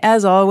 I mean,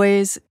 as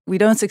always, we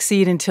don't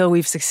succeed until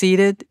we've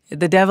succeeded.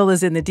 The devil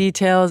is in the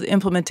details.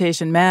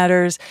 Implementation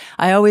matters.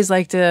 I always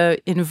like to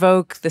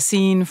invoke the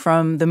scene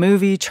from the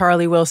movie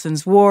Charlie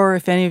Wilson's War.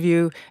 If any of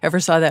you ever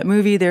saw that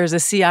movie, there's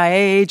a CIA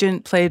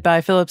agent played by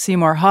Philip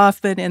Seymour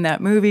Hoffman in that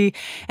movie.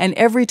 And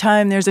every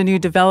time there's a new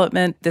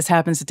development, this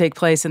happens to take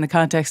place in the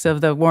context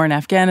of the war in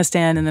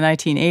Afghanistan in the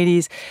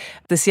 1980s,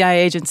 the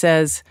CIA agent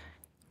says,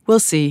 "We'll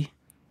see.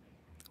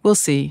 We'll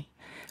see,"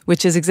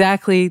 which is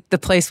exactly the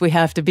place we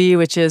have to be,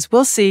 which is,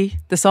 we'll see.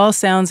 This all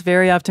sounds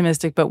very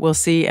optimistic, but we'll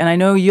see. And I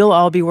know you'll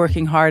all be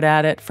working hard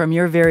at it from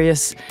your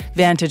various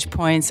vantage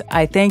points.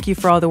 I thank you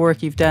for all the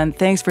work you've done.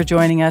 Thanks for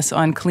joining us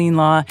on Clean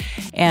Law.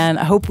 And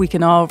I hope we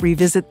can all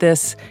revisit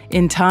this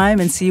in time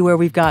and see where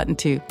we've gotten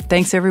to.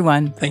 Thanks,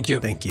 everyone. Thank you.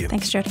 Thank you.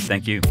 Thanks, Jody.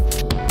 Thank you.